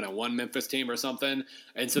 11-1 Memphis team or something,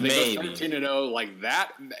 and so they go 13-0 like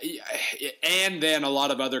that, and then a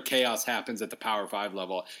lot of other chaos happens at the Power 5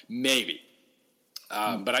 level, maybe.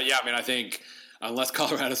 But I think unless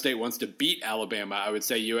Colorado State wants to beat Alabama, I would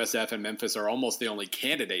say USF and Memphis are almost the only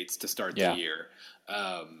candidates to start the year.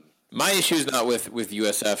 My issue is not with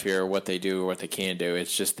USF here, what they do or what they can do.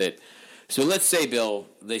 It's just that. So let's say, Bill,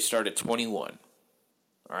 they start at 21.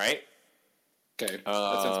 All right? Okay. That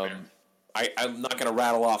sounds fair. I'm not going to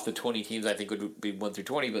rattle off the 20 teams I think would be 1 through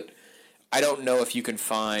 20, but I don't know if you can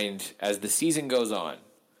find, as the season goes on,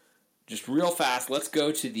 just real fast, let's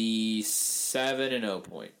go to the 7-0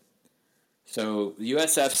 point. So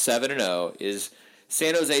USF 7-0 is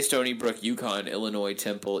San Jose, Stony Brook, UConn, Illinois,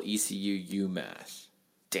 Temple, ECU, UMass.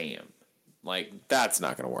 Damn. Like, that's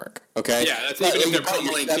not going to work. Okay? Yeah, that's even if they're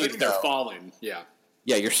pummeling teams, they're falling. Yeah.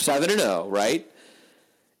 Yeah, you're 7-0, right?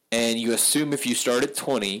 And you assume if you start at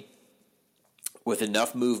 20 with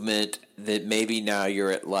enough movement that maybe now you're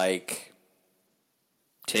at like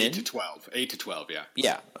 10? 8 to 12. 8 to 12, yeah.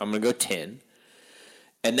 Yeah, I'm going to go 10.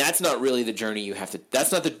 And that's not really the journey you have to –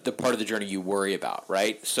 that's not the part of the journey you worry about,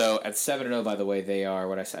 right? So at 7-0, by the way, they are –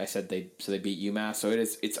 what I said, they beat UMass. So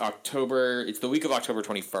it's October – it's the week of October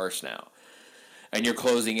 21st now. And you're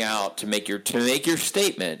closing out to make your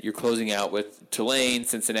statement. You're closing out with Tulane,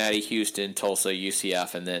 Cincinnati, Houston, Tulsa,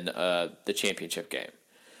 UCF, and then the championship game.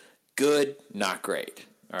 Good, not great.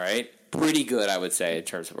 All right, pretty good, I would say, in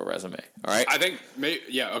terms of a resume. All right, I think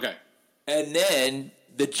okay. And then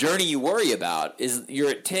the journey you worry about is you're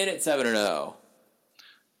at 10 at 7-0.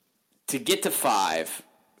 To get to 5,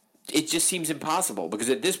 it just seems impossible because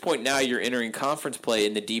at this point now you're entering conference play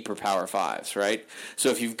in the deeper Power 5s, right? So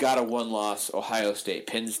if you've got a one-loss Ohio State,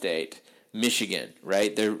 Penn State, Michigan,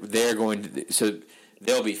 right? They're going to so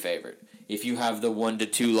they'll be favored. If you have the 1 to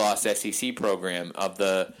 2 loss SEC program of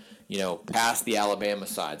the past the Alabama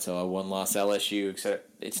side, so a one-loss LSU, etc.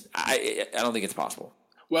 I don't think it's possible.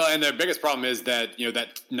 Well, and the biggest problem is that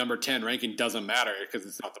that number 10 ranking doesn't matter because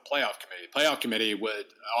it's not the playoff committee. The playoff committee would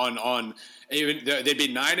they'd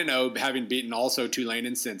be 9-0, having beaten also Tulane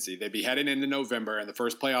and Cincy. They'd be heading into November, and the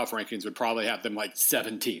first playoff rankings would probably have them like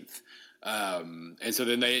 17th. And so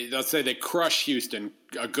then let's say they crush Houston,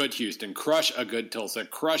 a good Houston, crush a good Tulsa,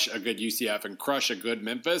 crush a good UCF, and crush a good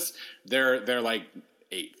Memphis. They're like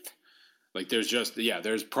 8th. Like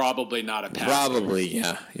there's probably not a path. Probably,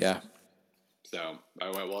 yeah. So,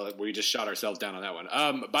 we just shot ourselves down on that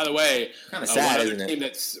one. By the way, kind of sad, isn't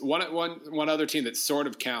it? One other team that sort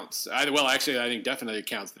of counts. I think definitely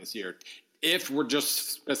counts this year. If we're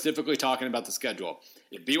just specifically talking about the schedule,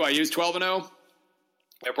 if BYU's 12-0,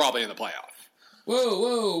 they're probably in the playoff.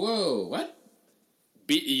 Whoa! What?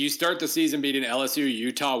 You start the season beating LSU,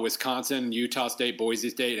 Utah, Wisconsin, Utah State, Boise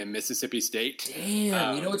State, and Mississippi State.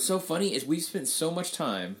 Damn! You know what's so funny is we spent so much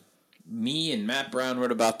time. Me and Matt Brown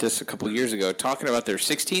wrote about this a couple of years ago, talking about their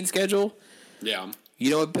 16 schedule. Yeah. You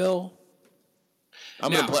know what, Bill?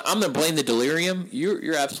 I'm gonna blame the delirium.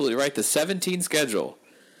 You're absolutely right. The 17 schedule.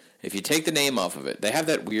 If you take the name off of it, they have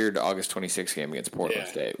that weird August 26th game against Portland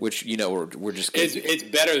State, which we're just. It's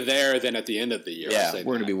better there than at the end of the year. Yeah,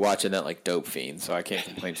 we're gonna be watching that like dope fiends, so I can't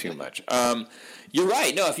complain too much. You're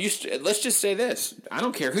right. No, let's just say this. I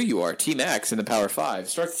don't care who you are. Team X in the Power 5.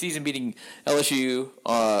 Start the season beating LSU,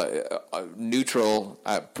 neutral,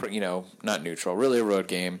 not neutral, really a road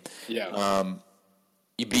game. Yeah.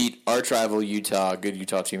 You beat arch rival Utah, good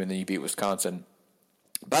Utah team, and then you beat Wisconsin.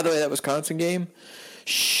 By the way, that Wisconsin game,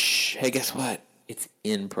 hey, guess what? It's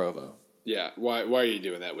in Provo. Yeah. Why are you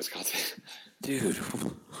doing that, Wisconsin? Dude.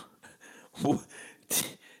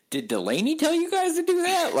 Did Delaney tell you guys to do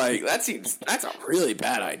that? Like, that's a really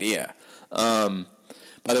bad idea.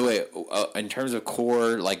 By the way, in terms of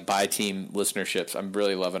core, like, by-team listenerships, I'm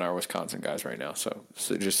really loving our Wisconsin guys right now. So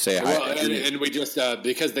just say hi. Well, and we just,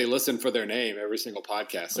 because they listen for their name every single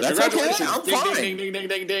podcast. So that's congratulations. Okay. I'm ding, fine. Ding, ding, ding,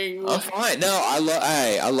 ding, ding. I'm fine. No, I'm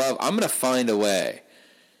going to find a way.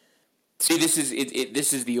 See, this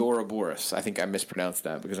is the Ouroboros. I think I mispronounced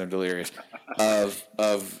that because I'm delirious.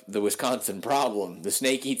 of the Wisconsin problem. The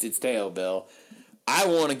snake eats its tail, Bill. I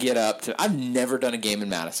want to get up to. I've never done a game in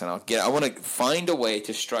Madison. I want to find a way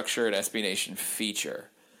to structure an SB Nation feature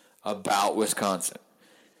about Wisconsin.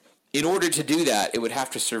 In order to do that, it would have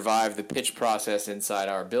to survive the pitch process inside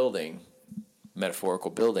our building,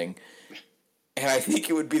 metaphorical building, and I think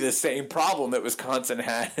it would be the same problem that Wisconsin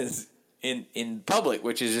has in public,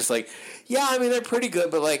 which is just like, yeah, I mean, they're pretty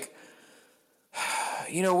good, but like,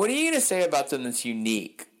 what are you going to say about them that's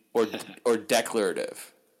unique or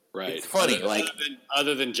declarative? Right. It's funny,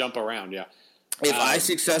 other than jump around, yeah. If I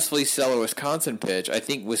successfully sell a Wisconsin pitch, I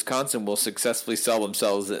think Wisconsin will successfully sell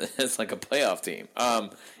themselves as like a playoff team.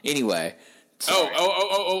 Anyway. Sorry.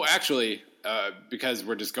 Actually, because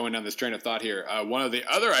we're just going down this train of thought here, one of the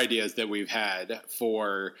other ideas that we've had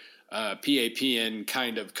for PAPN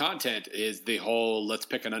kind of content is the whole let's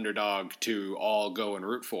pick an underdog to all go and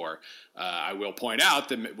root for. I will point out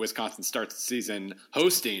that Wisconsin starts the season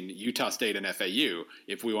hosting Utah State and FAU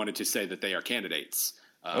if we wanted to say that they are candidates.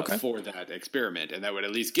 For that experiment, and that would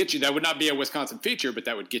at least get you. That would not be a Wisconsin feature, but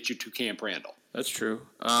that would get you to Camp Randall. That's true.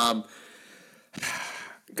 Gonna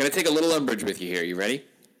take a little umbrage with you here. You ready?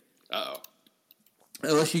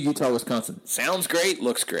 LSU, Utah, Wisconsin. Sounds great.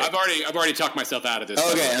 Looks great. I've already talked myself out of this.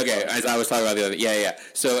 Okay. As I was talking about the other, yeah.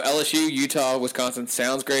 So LSU, Utah, Wisconsin.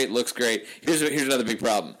 Sounds great. Looks great. Here's another big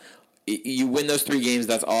problem. You win those 3 games.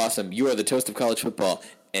 That's awesome. You are the toast of college football.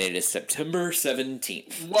 And it is September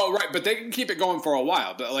 17th. Well, right, but they can keep it going for a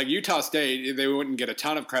while. But like Utah State, they wouldn't get a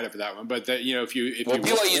ton of credit for that one. But if BYU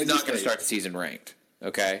is not going to start the season ranked.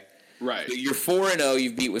 Okay, right. But you're 4-0.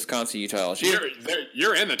 You've beat Wisconsin, Utah, LSU.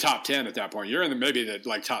 You're in the top 10 at that point. You're in maybe the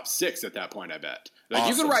top 6 at that point. I bet. Like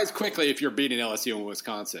awesome. You can rise quickly if you're beating LSU and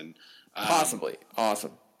Wisconsin. Possibly,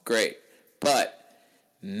 awesome, great, but.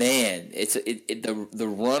 Man, it's the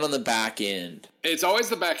run on the back end. It's always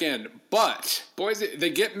the back end, but boys,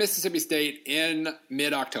 they get Mississippi State in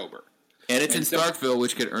mid-October, and it's in Starkville,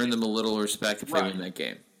 which could earn them a little respect if they win that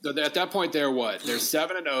game. So at that point, they're what? They're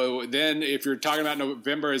 7-0. Then, if you're talking about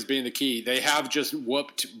November as being the key, they have just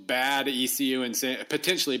whooped bad ECU and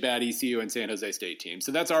potentially bad ECU and San Jose State teams.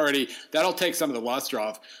 So that'll take some of the luster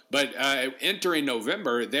off. But entering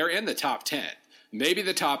November, they're in the top 10, maybe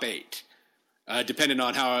the top 8. Depending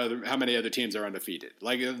on how many other teams are undefeated.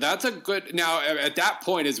 Like, that's a good – now, at that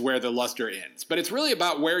point is where the luster ends. But it's really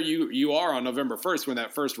about where you are on November 1st when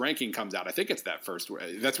that first ranking comes out. I think it's that first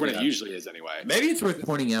 – that's when it usually is anyway. Maybe it's worth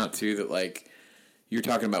pointing out, too, that, like, you're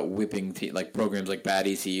talking about whipping like programs like bad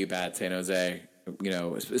ECU, bad San Jose,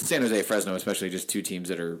 San Jose, Fresno, especially just 2 teams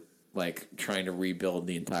that are, like, trying to rebuild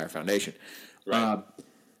the entire foundation. Right.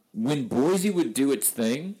 When Boise would do its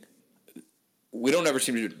thing – we don't ever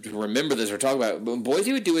seem to remember this or talk about it, but when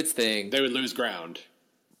Boise would do its thing... They would lose ground.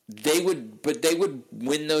 They would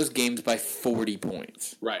win those games by 40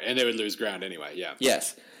 points. Right, and they would lose ground anyway, yeah.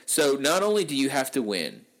 Yes. So not only do you have to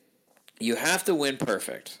win, you have to win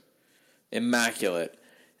perfect, immaculate,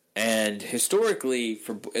 and historically,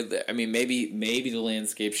 maybe the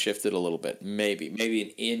landscape shifted a little bit. Maybe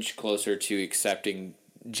an inch closer to accepting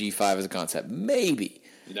G5 as a concept. Maybe.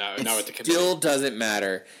 No, it with the committee. Still doesn't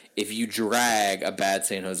matter if you drag a bad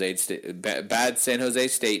San Jose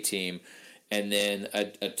State team, and then a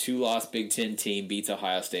 2-loss Big Ten team beats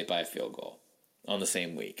Ohio State by a field goal on the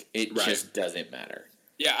same week. It just doesn't matter.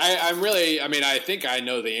 Yeah, I think I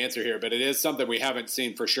know the answer here, but it is something we haven't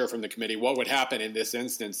seen for sure from the committee. What would happen in this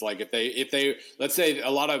instance? Like if they let's say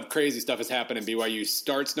a lot of crazy stuff has happened and BYU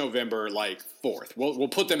starts November like 4th. We'll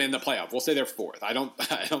put them in the playoff. We'll say they're 4th. I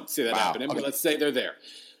don't see that happening, but let's say they're there.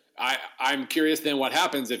 I'm curious then what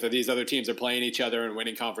happens if these other teams are playing each other and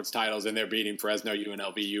winning conference titles and they're beating Fresno,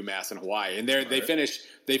 UNLV, UMass, and Hawaii. And they finish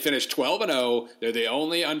 12-0. They're the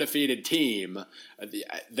only undefeated team.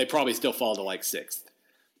 They probably still fall to like 6th.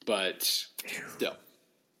 But still.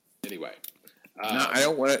 Anyway. I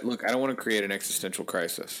don't want to create an existential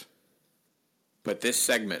crisis. But this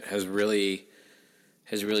segment has really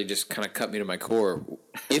just kind of cut me to my core.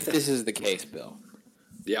 If this is the case, Bill.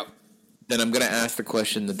 Yep. Then I'm going to ask the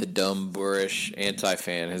question that the dumb, boorish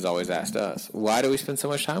anti-fan has always asked us. Why do we spend so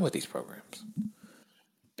much time with these programs?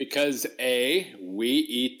 Because A, we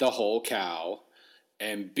eat the whole cow,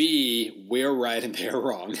 and B, we're right and they're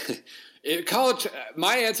wrong. College,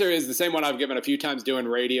 my answer is the same one I've given a few times doing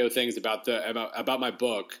radio things about my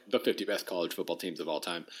book, The 50 Best College Football Teams of All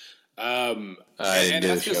Time. I didn't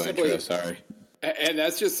do the show intro, sorry. And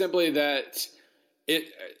that's just simply that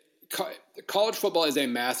college football is a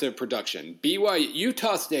massive production. BYU,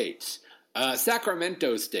 Utah State,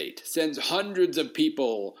 Sacramento State sends hundreds of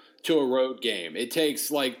people to a road game. It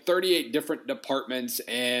takes like 38 different departments,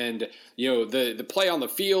 and the play on the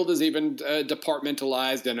field is even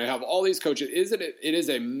departmentalized, and I have all these coaches. It is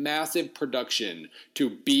a massive production to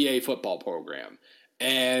be a football program.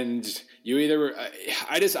 And you either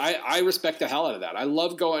I respect the hell out of that. I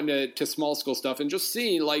love going to small school stuff and just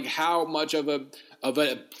seeing like how much of a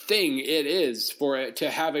thing it is to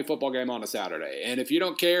have a football game on a Saturday. And if you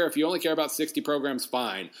only care about 60 programs,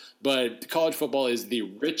 fine. But college football is the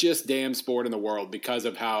richest damn sport in the world because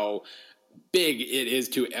of how big it is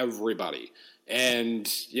to everybody. And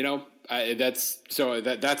that's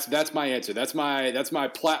my answer. That's my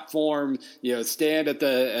platform. Stand at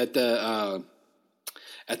the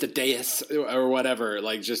dais or whatever.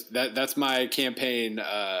 Like, just that's my campaign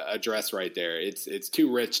address right there. It's too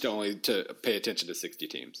rich to pay attention to 60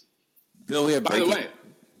 teams. Bill, we have By the way,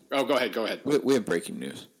 go ahead. We have breaking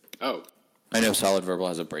news. Oh, I know Solid Verbal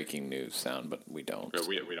has a breaking news sound, but we don't.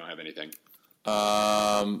 we don't have anything.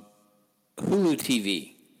 Hulu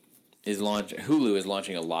TV Hulu is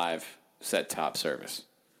launching a live set-top service.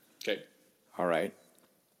 Okay. All right.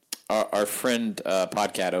 Our friend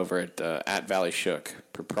Podcat over at Valley Shook,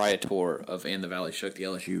 proprietor of And the Valley Shook, the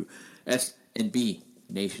LSU S&B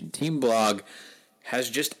Nation team blog, has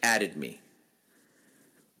just added me.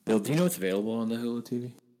 Bill, do you know what's available on the Hulu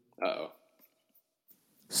TV? Uh-oh.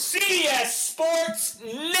 CBS Sports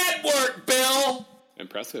Network, Bill!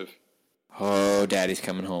 Impressive. Oh, Daddy's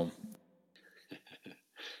coming home.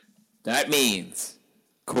 That means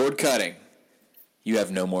cord cutting. You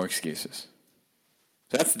have no more excuses.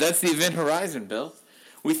 That's the event horizon, Bill.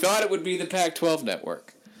 We thought it would be the Pac-12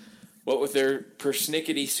 network. What with their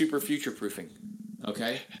persnickety super future-proofing,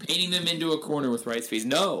 okay? Painting them into a corner with rights fees.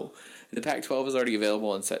 No, the Pac-12 is already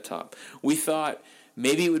available on set-top. We thought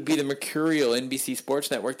maybe it would be the mercurial NBC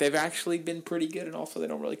Sports Network. They've actually been pretty good, and also they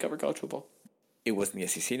don't really cover college football. It wasn't the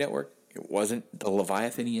SEC network. It wasn't the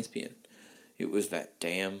Leviathan ESPN. It was that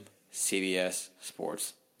damn CBS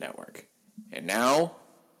Sports Network. And now,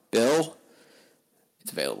 Bill,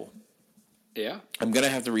 it's available. Yeah. I'm going to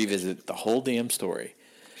have to revisit the whole damn story.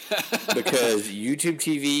 Because YouTube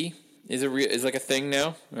TV is like a thing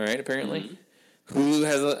now, all right, apparently. Mm-hmm. Hulu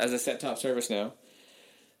has a set-top service now.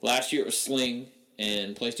 Last year it was Sling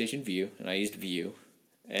and PlayStation Vue, and I used Vue.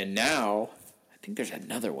 And now, I think there's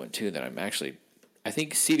another one, too, that I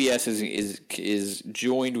think CBS is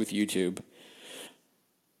joined with YouTube.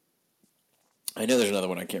 I know there's another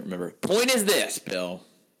one I can't remember. Point is this, Bill.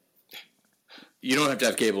 You don't have to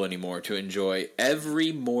have cable anymore to enjoy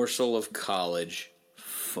every morsel of college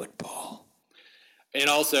football. And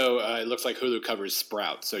also, it looks like Hulu covers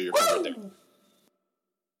Sprout, so you're covered there.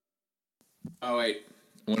 Oh, wait.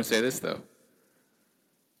 I want to say this, though.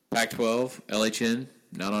 Pac-12, LHN,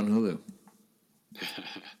 not on Hulu.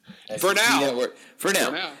 For now. Network, for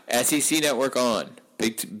now. SEC Network on.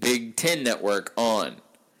 Big Ten Network on.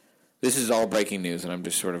 This is all breaking news, and I'm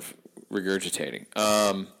just sort of regurgitating.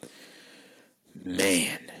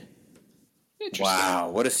 Man. Wow,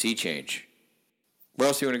 what a sea change. Where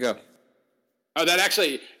else do you want to go? Oh, that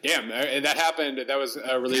happened. That was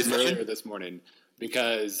released earlier this morning.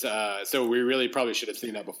 Because, so we really probably should have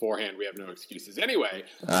seen that beforehand. We have no excuses. Anyway,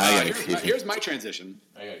 here's my transition.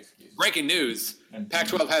 I got excuses. Breaking news.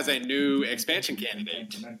 Pac-12 has a new expansion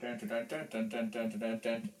candidate.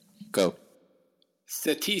 Go.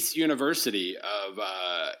 Cetis University of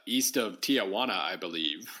east of Tijuana, I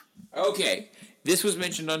believe. Okay. This was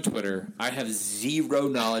mentioned on Twitter. I have zero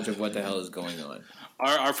knowledge of what the hell is going on.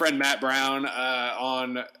 Our friend Matt Brown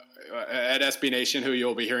at SB Nation, who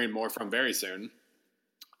you'll be hearing more from very soon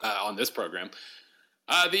on this program.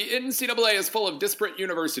 The NCAA is full of disparate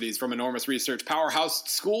universities, from enormous research powerhouse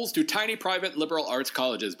schools to tiny private liberal arts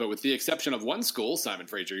colleges. But with the exception of one school, Simon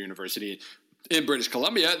Fraser University in British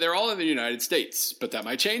Columbia, they're all in the United States. But that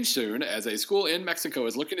might change soon, as a school in Mexico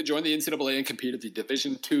is looking to join the NCAA and compete at the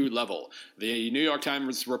Division II level. The New York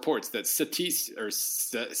Times reports that Cetis,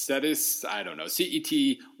 I don't know,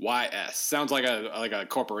 CETYS, sounds like a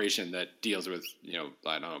corporation that deals with,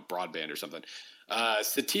 I don't know, broadband or something.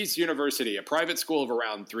 Cetis University, a private school of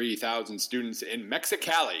around 3,000 students in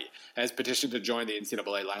Mexicali, has petitioned to join the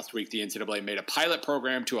NCAA. Last week, the NCAA made a pilot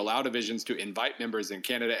program to allow divisions to invite members in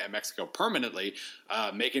Canada and Mexico permanently,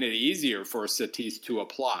 making it easier for Cetis to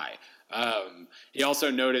apply. He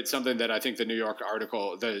also noted something that I think the New York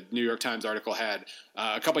Times article had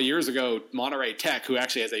a couple of years ago. Monterrey Tech, who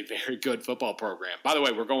actually has a very good football program. By the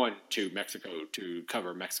way, we're going to Mexico to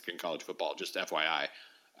cover Mexican college football, just FYI.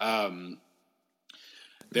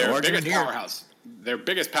 Their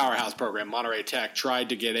biggest powerhouse program, Monterrey Tech, tried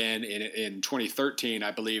to get in 2013,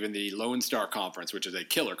 I believe, in the Lone Star Conference, which is a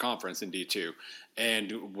killer conference in D2,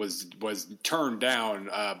 and was turned down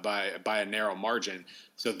by a narrow margin.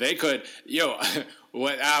 So they could, I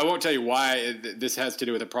won't tell you why this has to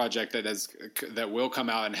do with a project that will come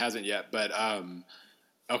out and hasn't yet, but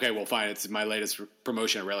okay, well, fine. It's my latest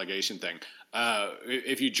promotion and relegation thing.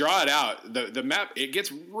 If you draw it out, the map,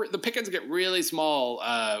 the pickings get really small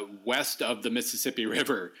west of the Mississippi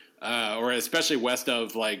River, or especially west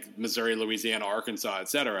of like Missouri, Louisiana, Arkansas,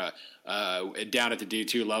 etc. Down at the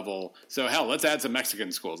D2 level. So hell, let's add some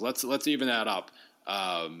Mexican schools. Let's even that up,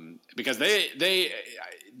 because they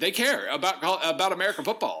they care about American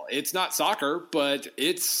football. It's not soccer, but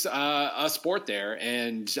it's a sport there,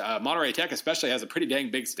 and Monterey Tech especially has a pretty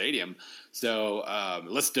dang big stadium. So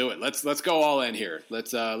let's do it. Let's go all in here.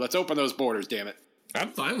 Let's open those borders. Damn it!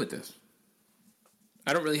 I'm fine with this.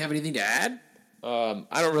 I don't really have anything to add. I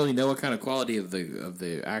don't really know what kind of quality of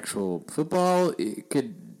the actual football it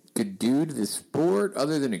could do to the sport,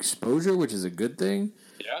 other than exposure, which is a good thing.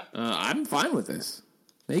 Yeah, I'm fine with this.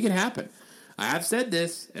 Make it happen. I have said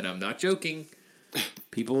this, and I'm not joking.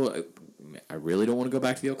 People, I really don't want to go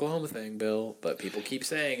back to the Oklahoma thing, Bill, but people keep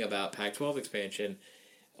saying about Pac-12 expansion.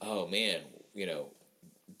 Oh man,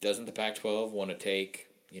 doesn't the Pac-12 want to take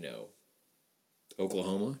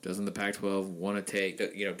Oklahoma? Doesn't the Pac-12 want to take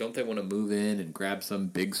don't they want to move in and grab some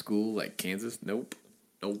big school like Kansas? Nope.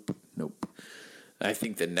 I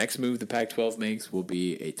think the next move the Pac-12 makes will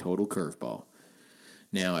be a total curveball.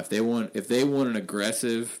 Now, if they want an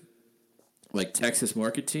aggressive like Texas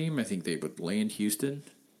market team, I think they would land Houston,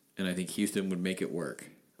 and I think Houston would make it work.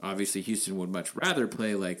 Obviously, Houston would much rather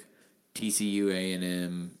play like TCU,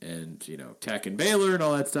 A&M, and Tech and Baylor and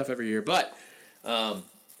all that stuff every year. But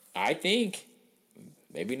I think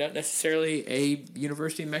maybe not necessarily a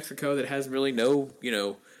University of Mexico that has really no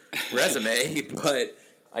resume, but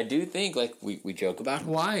I do think like we joke about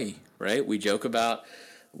Hawaii, right? We joke about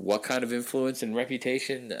what kind of influence and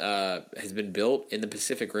reputation has been built in the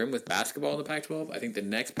Pacific Rim with basketball in the Pac-12. I think the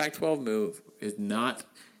next Pac-12 move is not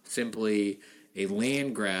simply a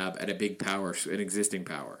land grab at a big power, an existing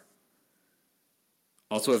power.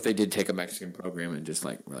 Also, if they did take a Mexican program and just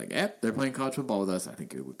we're like, they're playing college football with us, I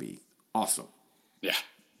think it would be awesome. Yeah.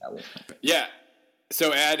 That won't happen. Yeah.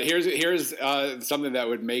 So, Ad, here's something that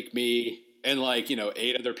would make me and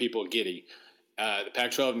 8 other people giddy. The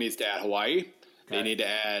Pac-12 needs to add Hawaii. They need to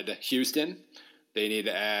add Houston. They need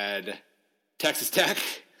to add Texas Tech,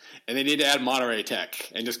 and they need to add Monterey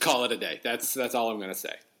Tech, and just call it a day. That's all I'm going to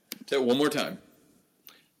say. Say it one more time.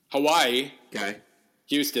 Hawaii, Okay.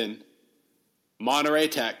 Houston, Monterey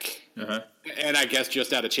Tech, and I guess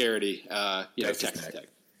just out of charity, Texas Tech.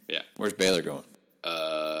 Yeah. Where's Baylor going?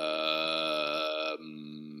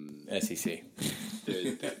 SEC.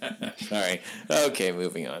 Sorry. Okay,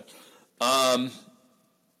 moving on.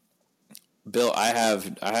 Bill, I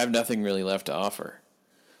have nothing really left to offer.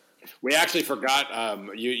 We actually forgot.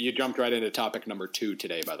 You jumped right into topic number 2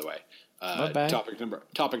 today. By the way, My bad. Topic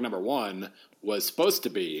number 1 was supposed to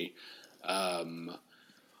be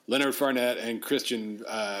Leonard Fournette and Christian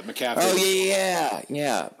McCaffrey. Oh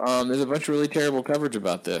yeah. There's a bunch of really terrible coverage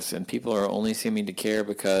about this, and people are only seeming to care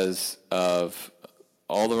because of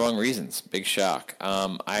all the wrong reasons. Big shock.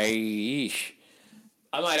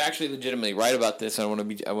 I might actually legitimately write about this. I want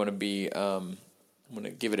to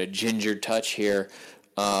give it a ginger touch here.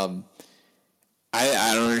 I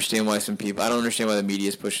don't understand why I don't understand why the media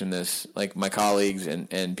is pushing this. Like my colleagues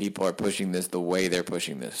and people are pushing this the way they're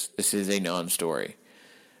pushing this. This is a non-story.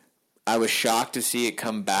 I was shocked to see it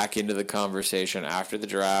come back into the conversation after the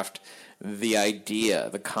draft. The idea,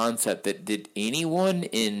 the concept that did anyone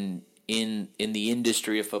in the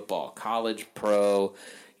industry of football, college, pro,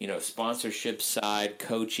 sponsorship side,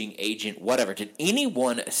 coaching, agent, whatever, did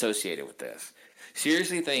anyone associated with this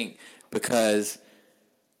seriously think because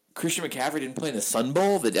Christian McCaffrey didn't play in the Sun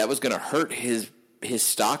Bowl that was going to hurt his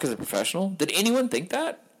stock as a professional? Did anyone think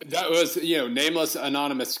that? That was, nameless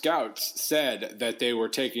anonymous scouts said that they were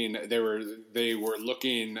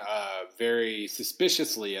looking very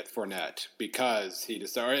suspiciously at Fournette because he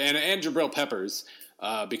decided, and Jabril Peppers,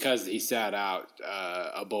 because he sat out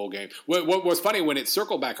a bowl game. What was funny when it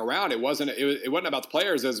circled back around, it wasn't about the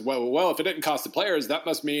players as well. Well, if it didn't cost the players, that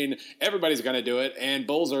must mean everybody's going to do it, and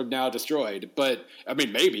Bulls are now destroyed. But I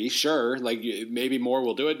mean, maybe, sure, maybe more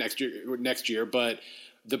will do it next year. But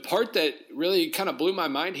the part that really kind of blew my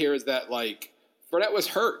mind here is that Fournette was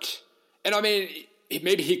hurt, and I mean,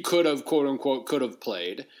 maybe he could have, quote unquote,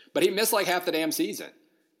 played, but he missed half the damn season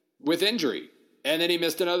with injury. And then he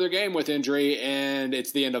missed another game with injury, and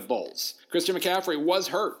it's the end of bowls. Christian McCaffrey was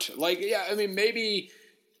hurt. Maybe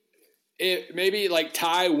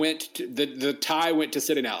Ty went to the Ty went to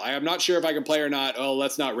sitting out. I'm not sure if I can play or not. Oh,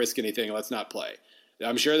 let's not risk anything. Let's not play.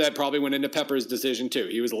 I'm sure that probably went into Pepper's decision too.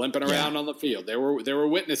 He was limping around on the field. There were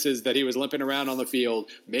witnesses that he was limping around on the field.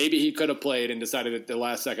 Maybe he could have played and decided at the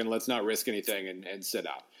last second, let's not risk anything and sit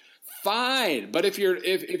out. Fine, but if you're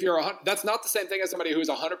that's not the same thing as somebody who's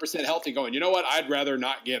 100% healthy going, you know what, I'd rather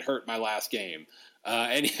not get hurt my last game.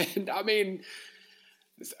 And I mean,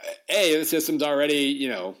 the system's already,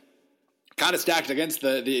 kind of stacked against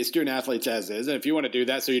the student athletes as is. And if you want to do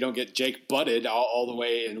that so you don't get Jake butted all the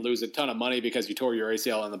way and lose a ton of money because you tore your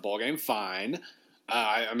ACL in the ball game, fine.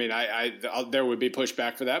 I mean, there would be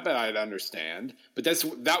pushback for that, but I'd understand. But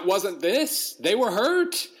that wasn't this. They were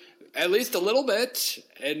hurt at least a little bit,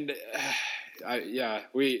 and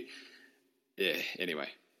anyway.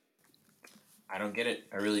 I don't get it.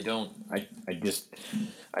 I really don't. I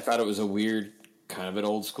thought it was a weird, kind of an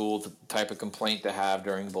old school type of complaint to have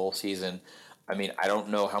during bowl season. I mean, I don't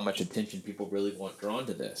know how much attention people really want drawn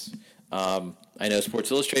to this. I know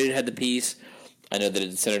Sports Illustrated had the piece. I know that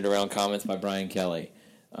it's centered around comments by Brian Kelly.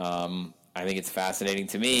 I think it's fascinating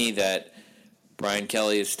to me that Brian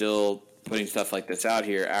Kelly is still putting stuff like this out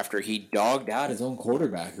here after he dogged out his own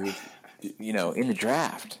quarterback, in the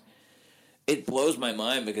draft. It blows my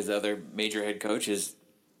mind because other major head coaches,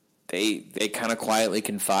 they kind of quietly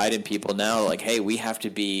confide in people now, like, hey, we have to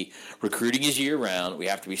be, recruiting is year-round, we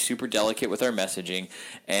have to be super delicate with our messaging,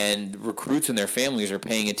 and recruits and their families are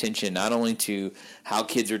paying attention not only to how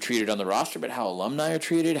kids are treated on the roster, but how alumni are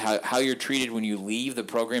treated, how you're treated when you leave the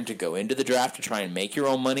program to go into the draft to try and make your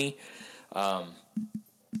own money.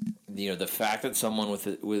 The fact that someone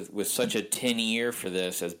with such a 10-year for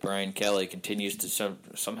this as Brian Kelly continues to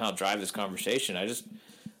somehow drive this conversation, I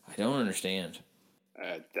don't understand.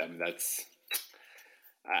 I got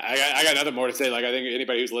nothing more to say. Like, I think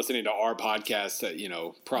anybody who's listening to our podcast,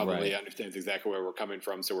 probably understands exactly where we're coming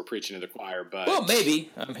from. So we're preaching to the choir. But maybe,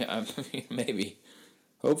 maybe,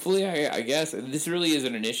 hopefully, I guess this really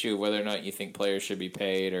isn't an issue whether or not you think players should be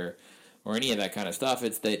paid or any of that kind of stuff.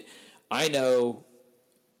 It's that I know.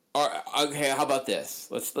 Okay, how about this?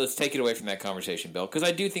 Let's take it away from that conversation, Bill, because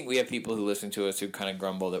I do think we have people who listen to us who kind of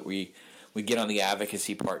grumble that we get on the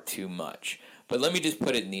advocacy part too much. But let me just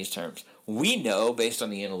put it in these terms. We know, based on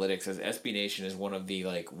the analytics, as SB Nation is one of the,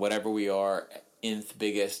 whatever we are, nth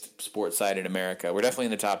biggest sports site in America. We're definitely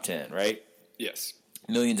in the top 10, right? Yes.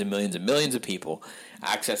 Millions and millions and millions of people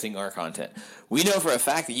accessing our content. We know for a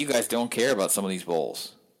fact that you guys don't care about some of these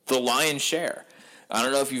bowls. The lion's share. I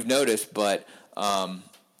don't know if you've noticed, but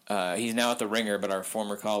he's now at the Ringer, but our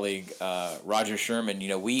former colleague, Roger Sherman,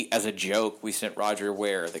 we, as a joke, we sent Roger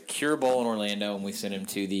the Cure Bowl in Orlando, and we sent him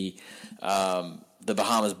to the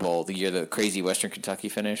Bahamas Bowl, the year the crazy Western Kentucky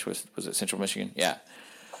finish. Was it Central Michigan? Yeah.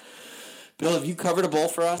 Bill, have you covered a bowl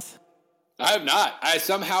for us? I have not. I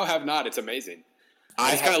somehow have not. It's amazing.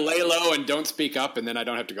 I just kind of lay low and don't speak up, and then I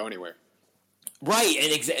don't have to go anywhere. Right,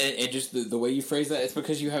 and just the way you phrase that, it's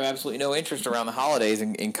because you have absolutely no interest around the holidays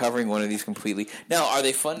in covering one of these completely. Now, are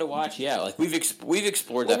they fun to watch? Yeah, we've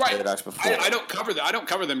explored that paradox before. I don't cover them. I don't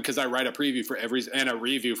cover them because I write a preview for a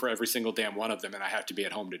review for every single damn one of them, and I have to be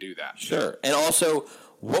at home to do that. Sure, and also,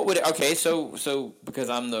 so because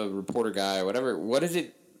I'm the reporter guy or whatever, what is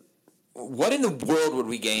it? What in the world would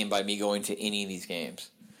we gain by me going to any of these games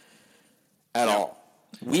at all?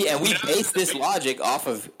 We base this logic off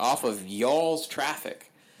of y'all's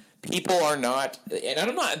traffic. People are not, and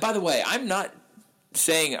I'm not. By the way, I'm not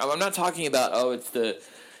talking about it's the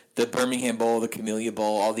Birmingham Bowl, the Camellia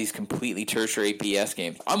Bowl, all these completely tertiary BS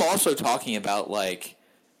games. I'm also talking about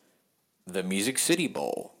the Music City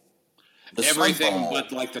Bowl, everything but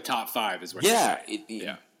the top 5 is what. Yeah,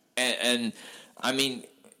 yeah. And I mean,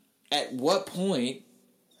 at what point,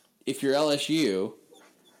 if you're LSU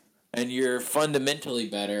and you're fundamentally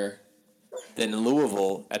better than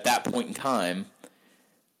Louisville at that point in time,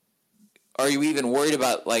 are you even worried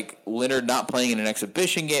about Leonard not playing in an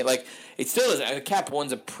exhibition game? It still doesn't. Cap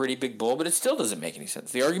 1's a pretty big bowl, but it still doesn't make any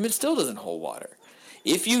sense. The argument still doesn't hold water.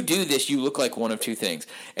 If you do this, you look like one of two things: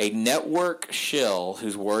 a network shill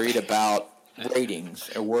who's worried about ratings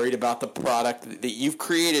or worried about the product that you've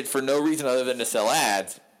created for no reason other than to sell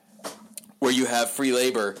ads, where you have free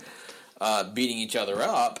labor beating each other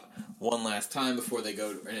up one last time before they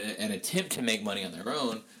go and attempt to make money on their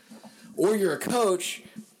own, or you're a coach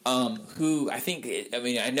who I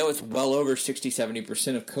know it's well over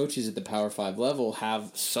 60-70% of coaches at the Power 5 level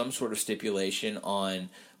have some sort of stipulation on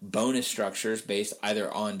bonus structures based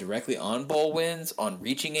either on directly on bowl wins, on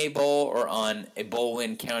reaching a bowl, or on a bowl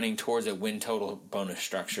win counting towards a win total bonus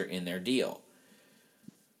structure in their deal.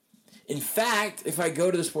 In fact, if I go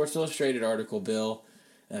to the Sports Illustrated article, Bill,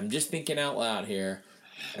 and I'm just thinking out loud here,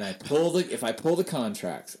 and if I pull the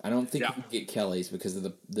contracts, I don't think you can get Kelly's because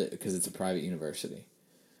of because it's a private university.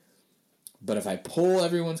 But if I pull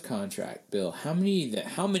everyone's contract, Bill, how many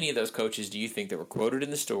of those coaches do you think that were quoted in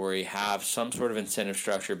the story have some sort of incentive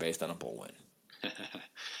structure based on a bowl win?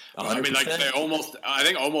 I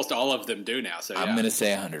think almost all of them do now. So I'm going to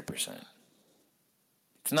say 100%.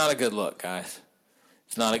 It's not a good look, guys.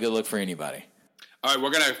 It's not a good look for anybody. All right,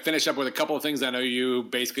 we're going to finish up with a couple of things. I know you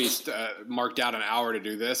basically marked out an hour to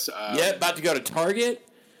do this. About to go to Target.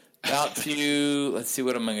 About to, let's see,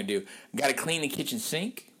 what am I going to do? Got to clean the kitchen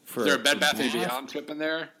sink For, Is there a Bed for Bath & math? Beyond tip in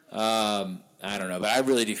there? I don't know, but I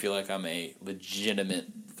really do feel like I'm a legitimate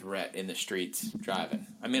threat in the streets driving.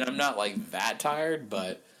 I mean, I'm not like that tired,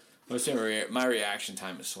 but most of my reaction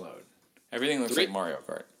time is slowed. Everything looks like Mario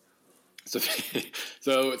Kart.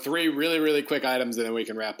 So 3 really, really quick items, and then we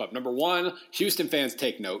can wrap up. Number 1, Houston fans,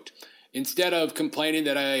 take note. Instead of complaining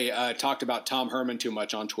that I talked about Tom Herman too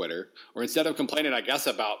much on Twitter, or instead of complaining, I guess,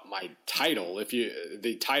 about my title,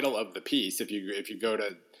 the title of the piece, if you go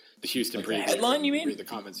to the Houston like preview, the headline, you mean? Read the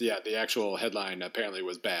comments. Yeah, the actual headline apparently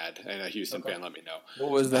was bad, and a Houston fan let me know.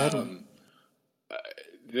 What was the headline?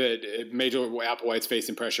 That Major Applewhite's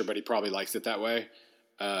facing pressure, but he probably likes it that way.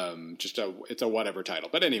 It's a whatever title,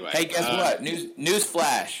 but anyway. Hey, guess what? News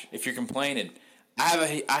flash! If you're complaining,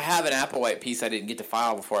 I have an Applewhite piece I didn't get to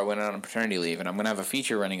file before I went out on paternity leave, and I'm going to have a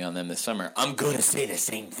feature running on them this summer. I'm going to say the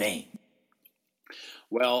same thing.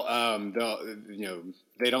 Well,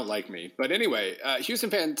 they don't like me, but anyway,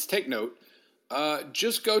 Houston fans, take note.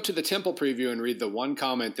 Just go to the Temple preview and read the one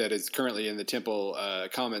comment that is currently in the Temple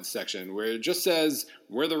comments section, where it just says,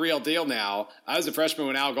 "We're the real deal now." I was a freshman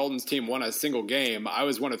when Al Golden's team won a single game. I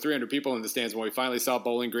was one of 300 people in the stands when we finally saw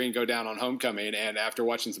Bowling Green go down on homecoming, and after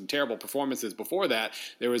watching some terrible performances before that,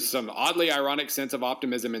 there was some oddly ironic sense of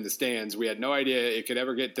optimism in the stands. We had no idea it could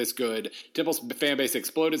ever get this good. Temple's fan base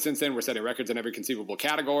exploded since then. We're setting records in every conceivable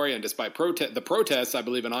category, and despite the protests, I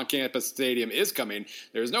believe an on-campus stadium is coming.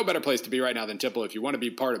 There is no better place to be right now than Temple if you want to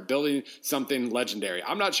be part of building something legendary.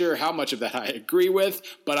 I'm not sure how much of that I agree with,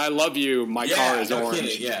 but I love you. My car is orange.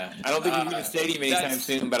 Yeah, I don't think you're going to stadium anytime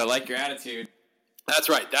soon, but I like your attitude. That's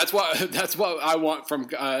right. That's what I want from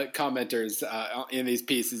commenters in these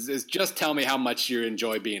pieces is just tell me how much you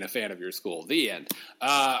enjoy being a fan of your school. The end.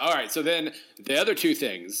 All right. So then the other 2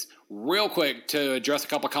 things, real quick, to address a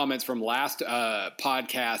couple comments from last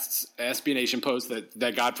podcast's SB Nation post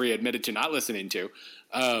that Godfrey admitted to not listening to.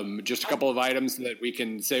 Just a couple of items that we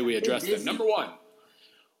can say we addressed them. Number 1.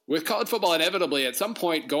 With college football inevitably at some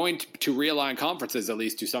point going to realign conferences, at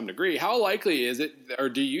least to some degree, how likely is it, or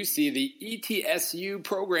do you see the ETSU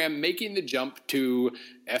program making the jump to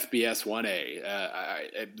FBS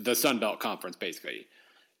 1A, the Sun Belt Conference, basically?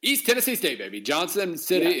 East Tennessee State, baby. Johnson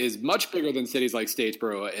City is much bigger than cities like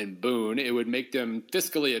Statesboro and Boone. It would make them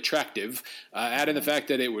fiscally attractive. Add in the fact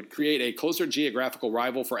that it would create a closer geographical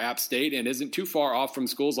rival for App State and isn't too far off from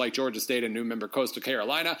schools like Georgia State and new member Coastal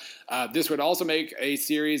Carolina. This would also make a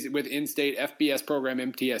series with in-state FBS program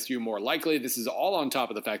MTSU more likely. This is all on top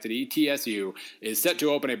of the fact that ETSU is set to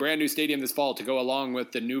open a brand new stadium this fall to go along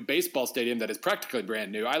with the new baseball stadium that is practically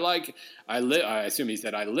brand new. I assume he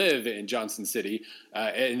said I live in Johnson City,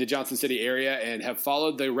 in the Johnson City area, and have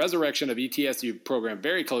followed the resurrection of ETSU program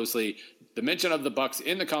very closely. The mention of the Bucks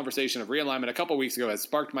in the conversation of realignment a couple weeks ago has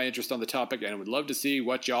sparked my interest on the topic, and would love to see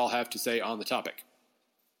what y'all have to say on the topic.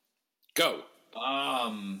 Go.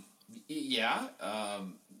 Yeah.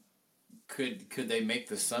 Could they make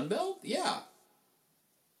the Sun Belt? Yeah.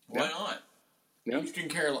 Why not? Yeah.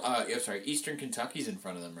 Eastern Kentucky's in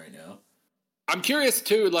front of them right now. I'm curious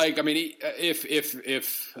too. If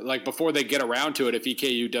before they get around to it, if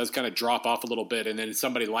EKU does kind of drop off a little bit, and then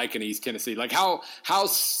somebody like an East Tennessee, how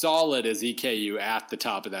solid is EKU at the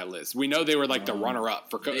top of that list? We know they were the runner up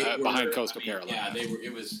for behind Coastal Carolina. Yeah, they were.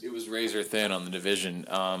 It was razor thin on the division.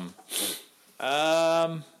 I'm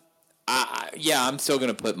still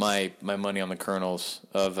going to put my money on the Colonels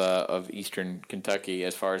of Eastern Kentucky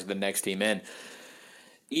as far as the next team in.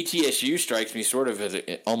 ETSU strikes me sort of as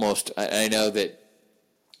almost. I know that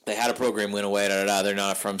they had a program went away. They're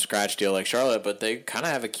not a from scratch deal like Charlotte, but they kind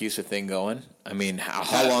of have a CUSA thing going. I mean,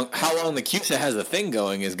 how long the CUSA has a thing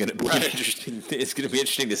going is going to be interesting. It's going to be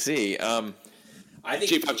interesting to see. I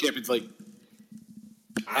think G5 Champions League.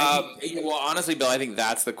 Well, honestly, Bill, I think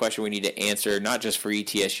that's the question we need to answer, not just for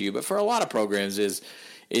ETSU, but for a lot of programs.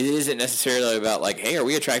 It isn't necessarily about hey, are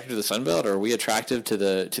we attractive to the Sun Belt, or are we attractive to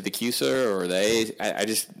the CUSA, or are they?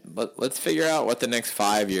 Let's figure out what the next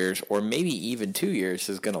 5 years, or maybe even 2 years,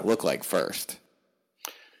 is going to look like first.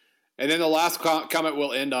 And then the last comment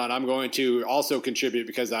we'll end on, I'm going to also contribute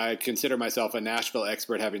because I consider myself a Nashville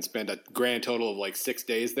expert, having spent a grand total of 6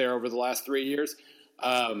 days there over the last 3 years.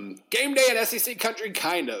 Game day in SEC country,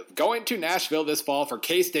 kind of. Going to Nashville this fall for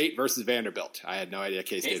K-State versus Vanderbilt. I had no idea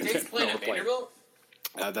K-State and Vanderbilt were playing.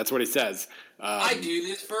 That's what he says. I do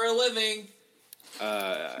this for a living.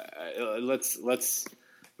 Let's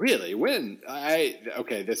really win.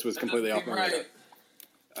 Okay, this was completely off my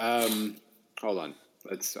radar. Hold on.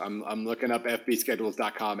 I'm looking up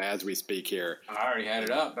fbschedules.com as we speak here. I already had it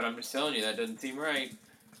up, but I'm just telling you that doesn't seem right.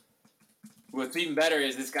 What's even better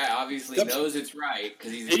is this guy obviously knows it's right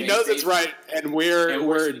because he knows it's right, and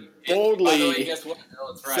we're boldly. By the way, guess what?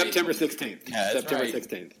 No, it's right. September 16th. Yeah, September right.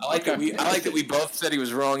 16th. I like that we both said he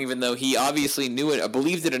was wrong, even though he obviously knew it,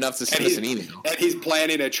 believed it enough to send us an email. And he's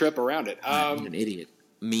planning a trip around it. He's an idiot.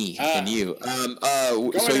 Me and you.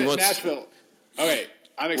 So he wants Nashville. Okay.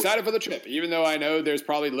 I'm excited for the trip, even though I know there's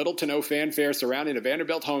probably little to no fanfare surrounding a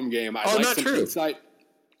Vanderbilt home game.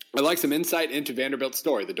 I'd like some insight into Vanderbilt's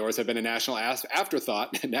story. The Doors have been a national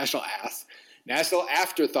afterthought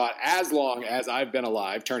as long as I've been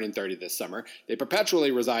alive, turning 30 this summer. They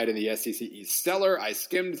perpetually reside in the SEC East Stellar. I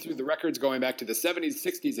skimmed through the records going back to the 70s,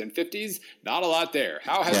 60s, and 50s. Not a lot there.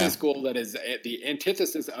 How has a school that is the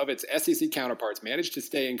antithesis of its SEC counterparts managed to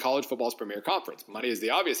stay in college football's premier conference? Money is the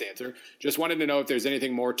obvious answer. Just wanted to know if there's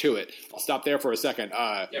anything more to it. I'll stop there for a second.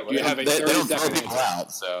 You have a 30-second answer.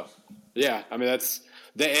 Out, so. Yeah, I mean, that's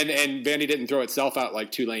 – and Vandy didn't throw itself out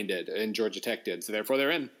like Tulane did and Georgia Tech did, so therefore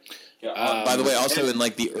they're in. Yeah, by the way, also in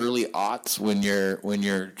like the early aughts when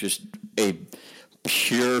you're just a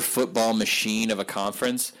pure football machine of a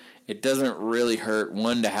conference, it doesn't really hurt,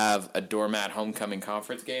 one, to have a doormat homecoming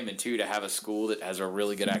conference game, and two, to have a school that has a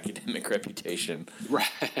really good academic reputation. Right.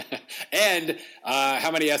 And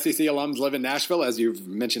how many SEC alums live in Nashville, as you've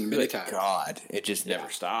mentioned many times? God, it just never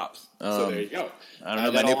stops. So there you go. I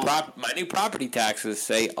don't know. My new property taxes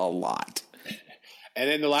say a lot. And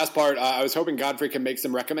then the last part, I was hoping Godfrey can make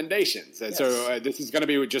some recommendations. And so this is going to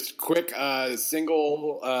be just quick,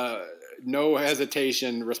 single, no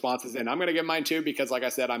hesitation responses. And I'm going to give mine too because, like I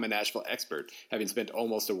said, I'm a Nashville expert, having spent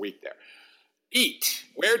almost a week there. Eat.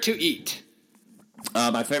 Where to eat?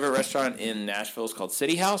 My favorite restaurant in Nashville is called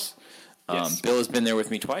City House. Bill has been there with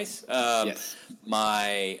me twice. Yes.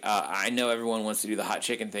 I know everyone wants to do the hot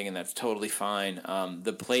chicken thing, and that's totally fine.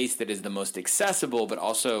 The place that is the most accessible, but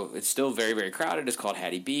also it's still very, very crowded, is called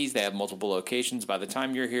Hattie B's. They have multiple locations. By the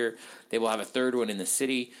time you're here, they will have a third one in the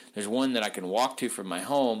city. There's one that I can walk to from my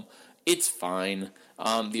home. It's fine.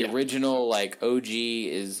 The original OG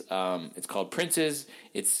is it's called Prince's.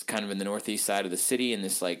 It's kind of in the northeast side of the city in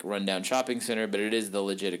this rundown shopping center, but it is the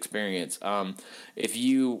legit experience. If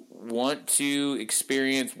you want to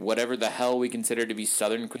experience whatever the hell we consider to be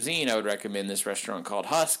Southern cuisine, I would recommend this restaurant called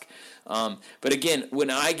Husk. But again, when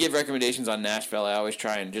I give recommendations on Nashville, I always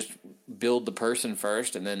try and just build the person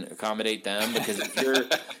first and then accommodate them, because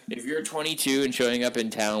if you're 22 and showing up in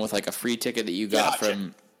town with a free ticket that you got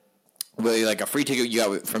from. Well, a free ticket you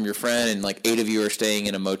got from your friend, and 8 of you are staying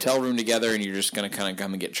in a motel room together, and you're just going to kind of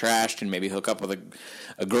come and get trashed and maybe hook up with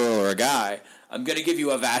a girl or a guy, I'm going to give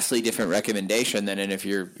you a vastly different recommendation than if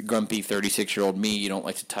you're grumpy 36-year-old me, you don't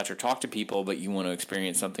like to touch or talk to people, but you want to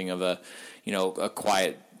experience something of a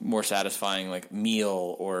quiet, more satisfying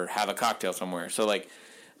meal or have a cocktail somewhere. So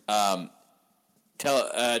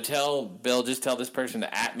tell Bill, just tell this person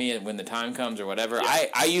to at me when the time comes or whatever. Yeah.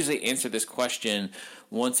 I usually answer this question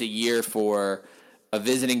once a year for a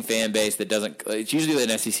visiting fan base that doesn't. It's usually an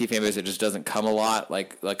SEC fan base that just doesn't come a lot,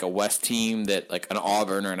 like a West team that an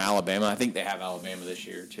Auburn or an Alabama. I think they have Alabama this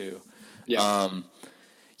year too. Yeah.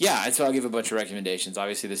 And so I'll give a bunch of recommendations.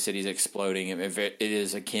 Obviously, the city's exploding. It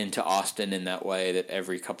is akin to Austin in that way that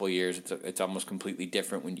every couple of years it's almost completely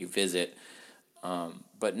different when you visit.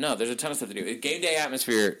 But no, there's a ton of stuff to do. Game day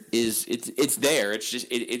atmosphere it's there. It's just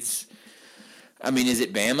it's. I mean, is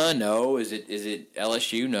it Bama? No. Is it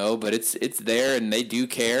LSU? No. But it's there, and they do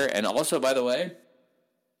care. And also, by the way,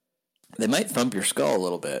 they might thump your skull a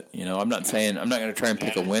little bit. I'm not going to try and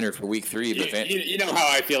pick a winner for week 3. But you know how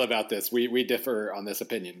I feel about this. We differ on this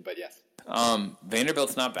opinion, but yes.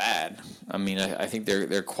 Vanderbilt's not bad. I mean, I think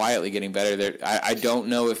they're quietly getting better. I don't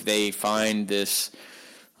know if they find this.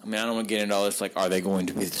 I mean, I don't want to get into all this, are they going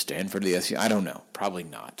to be the Stanford of the SEC? I don't know. Probably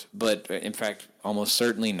not. But, in fact, almost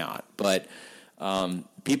certainly not. But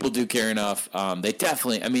people do care enough. They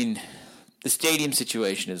definitely, I mean, the stadium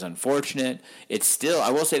situation is unfortunate. It's still, I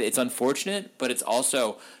will say that it's unfortunate, but it's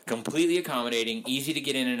also completely accommodating, easy to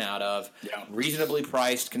get in and out of, reasonably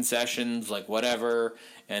priced concessions, whatever,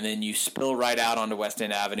 and then you spill right out onto West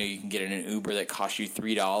End Avenue. You can get in an Uber that costs you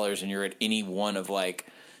 $3, and you're at any one of,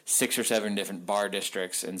 6 or 7 different bar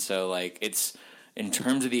districts. And so it's, in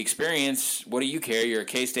terms of the experience, what do you care? You're a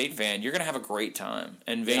K-State fan. You're going to have a great time.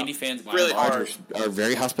 And Vandy fans by and large are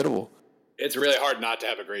very hospitable. It's really hard not to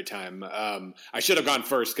have a great time. I should have gone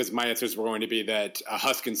first because my answers were going to be that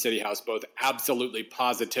Husk and City House both absolutely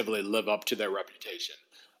positively live up to their reputation.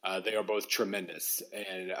 They are both tremendous.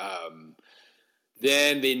 And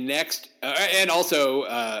then the next, and also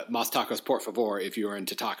Mas Tacos Por Favor if you are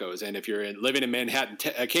into tacos. And if you're living in Manhattan,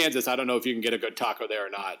 Kansas, I don't know if you can get a good taco there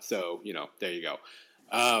or not. So, there you go.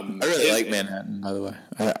 I really like Manhattan, by the way.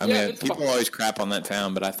 I mean, people fun. always crap on that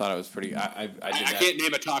town, but I thought it was pretty. I can't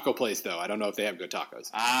name a taco place though. I don't know if they have good tacos.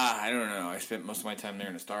 I don't know. I spent most of my time there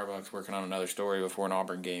in a Starbucks working on another story before an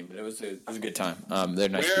Auburn game, but it was a good time. They're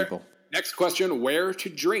nice people. Next question: where to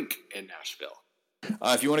drink in Nashville?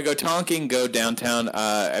 If you want to go tonking, go downtown.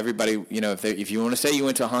 Everybody, if you want to say you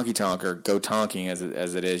went to a honky tonk or go tonking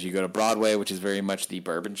as it is, you go to Broadway, which is very much the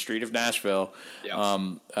Bourbon Street of Nashville.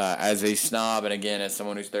 Yep. As a snob, and again, as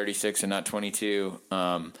someone who's 36 and not 22,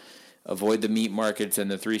 avoid the meat markets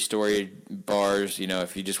and the 3-story bars.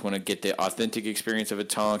 If you just want to get the authentic experience of a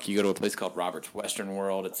tonk, you go to a place called Robert's Western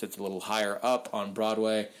World. It sits a little higher up on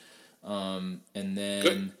Broadway. And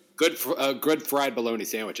then good fried bologna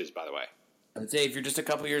sandwiches, by the way. I'd say if you're just a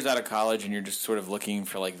couple years out of college and you're just sort of looking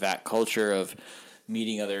for like that culture of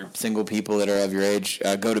meeting other single people that are of your age,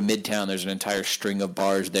 go to Midtown. There's an entire string of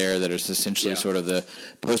bars there that is essentially sort of the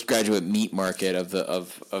postgraduate meat market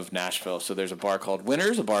of Nashville. So there's a bar called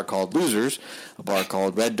Winners, a bar called Losers, a bar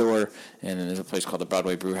called Red Door, and then there's a place called the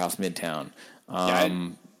Broadway Brew House Midtown. I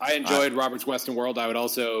enjoyed Robert's Western World. I would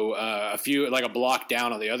also a block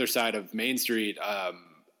down on the other side of Main Street.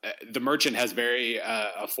 The Merchant has very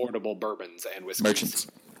affordable bourbons and whiskeys. Merchants.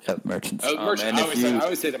 Oh, Merchant. I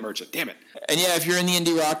always say the Merchant. Damn it. And if you're in the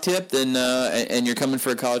Indie Rock tip, then and you're coming for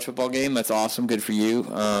a college football game, that's awesome. Good for you.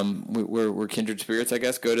 We're kindred spirits, I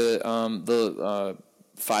guess. Go to the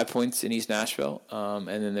 5 Points in East Nashville, and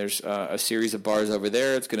then there's a series of bars over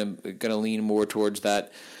there. It's gonna lean more towards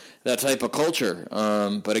that type of culture.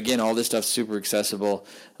 But again, all this stuff's super accessible.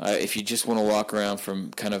 If you just want to walk around from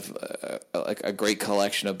kind of like a great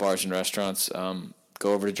collection of bars and restaurants, go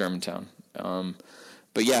over to Germantown.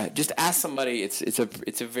 But yeah, just ask somebody. It's a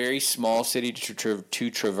very small city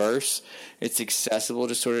to traverse. It's accessible.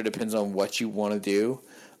 Just sort of depends on what you want to do.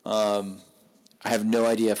 I have no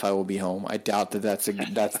idea if I will be home. I doubt that's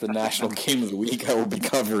the national game of the week I will be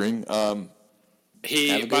covering.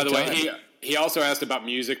 He also asked about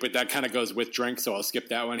music, but that kind of goes with drinks, so I'll skip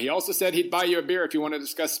that one. He also said he'd buy you a beer if you want to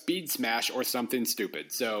discuss Speed Smash or something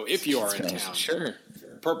stupid. So if you are in town, sure.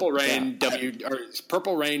 Purple Rain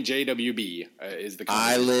Purple Rain JWB is the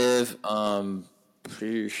company. I live. I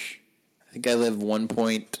think I live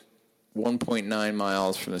 1.9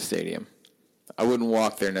 miles from the stadium. I wouldn't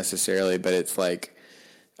walk there necessarily, but it's like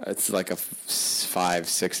a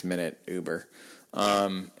 5-6 minute Uber.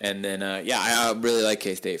 And then I really like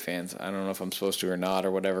K-State fans. I don't know if I'm supposed to or not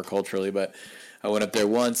or whatever culturally, but I went up there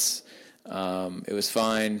once. It was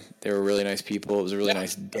fine. They were really nice people. It was a really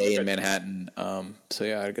nice day in Manhattan. So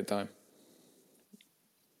yeah, I had a good time.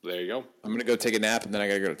 There you go. I'm gonna go take a nap and then I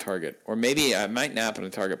gotta go to Target, or maybe I might nap in a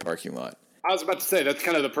Target parking lot. I was about to say that's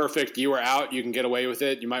kind of the perfect. You were out, you can get away with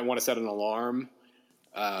it. You might want to set an alarm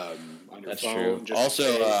on your that's phone. True.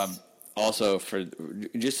 Also, for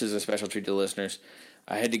just as a special treat to listeners,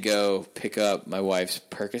 I had to go pick up my wife's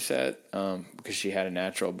Percocet because she had a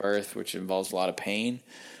natural birth, which involves a lot of pain.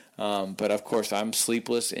 But of course, I'm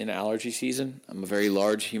sleepless in allergy season. I'm a very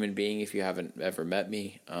large human being. If you haven't ever met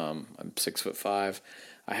me, I'm 6'5".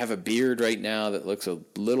 I have a beard right now that looks a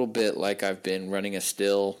little bit like I've been running a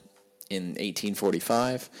still in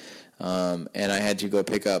 1845. And I had to go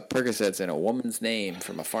pick up Percocets in a woman's name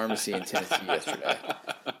from a pharmacy in Tennessee yesterday.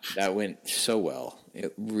 That went so well.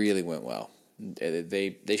 It really went well.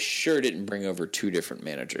 They sure didn't bring over 2 different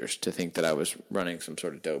managers to think that I was running some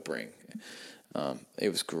sort of dope ring. It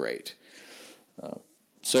was great.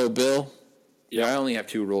 So, Bill, I only have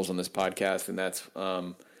 2 rules on this podcast, and that's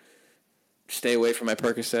stay away from my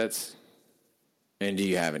Percocets, and do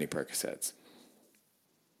you have any Percocets?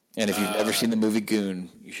 And if you've never seen the movie Goon,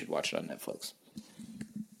 you should watch it on Netflix.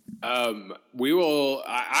 We will.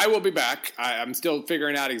 I will be back. I'm still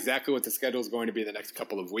figuring out exactly what the schedule is going to be the next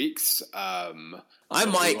couple of weeks. I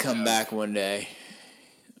might come back one day.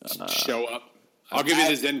 Show up. I'll give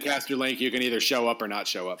you the Zencastr link. You can either show up or not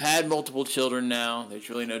show up. Had multiple children now. There's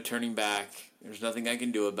really no turning back. There's nothing I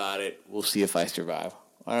can do about it. We'll see if I survive.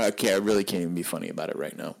 I really can't even be funny about it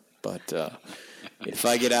right now. But if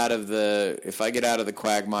I get out of the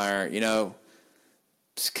quagmire,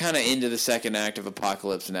 it's kind of into the second act of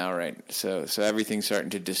Apocalypse Now, right? So everything's starting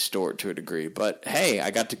to distort to a degree. But hey,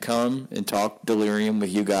 I got to come and talk Delirium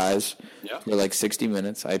with you guys for like 60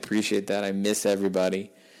 minutes. I appreciate that. I miss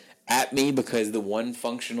everybody. At me, because the one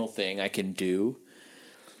functional thing I can do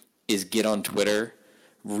is get on Twitter,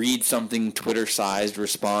 read something Twitter-sized,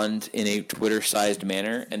 respond in a Twitter-sized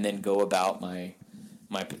manner, and then go about my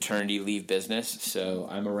paternity leave business. So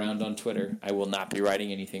I'm around on Twitter. I will not be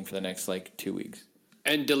writing anything for the next 2 weeks.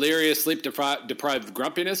 And delirious sleep-deprived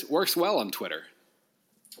grumpiness works well on Twitter.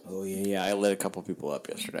 Oh, yeah. I lit a couple people up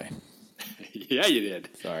yesterday. Yeah, you did.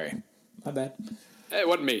 Sorry. My bad. It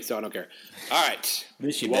wasn't me, so I don't care. All right.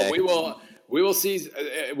 Miss you, Well, Bay. we will see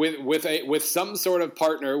with some sort of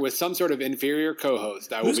partner, with some sort of inferior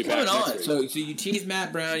co-host. I will Who's be coming back on? next week. So you teased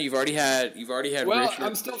Matt Brown. You've already had Well, Richard.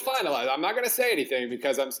 I'm still finalized. I'm not going to say anything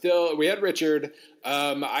because we had Richard.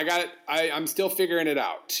 I'm still figuring it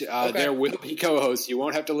out. Okay. There will be co-hosts. You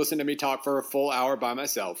won't have to listen to me talk for a full hour by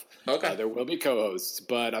myself. Okay. There will be co-hosts,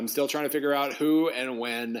 but I'm still trying to figure out who and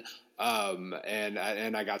when. And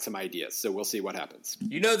I got some ideas, so we'll see what happens.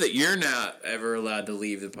 You know that you're not ever allowed to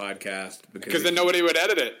leave the podcast Because then nobody would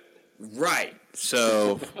edit it. Right.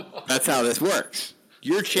 So that's how this works.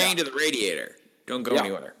 You're chained to the radiator. Don't go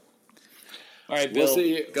anywhere. All right, Bill. We'll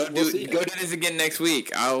see. Go do this again next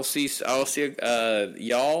week. I'll see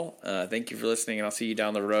y'all. Thank you for listening, and I'll see you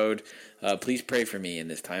down the road. Please pray for me in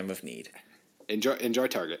this time of need. Enjoy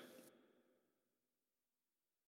Target.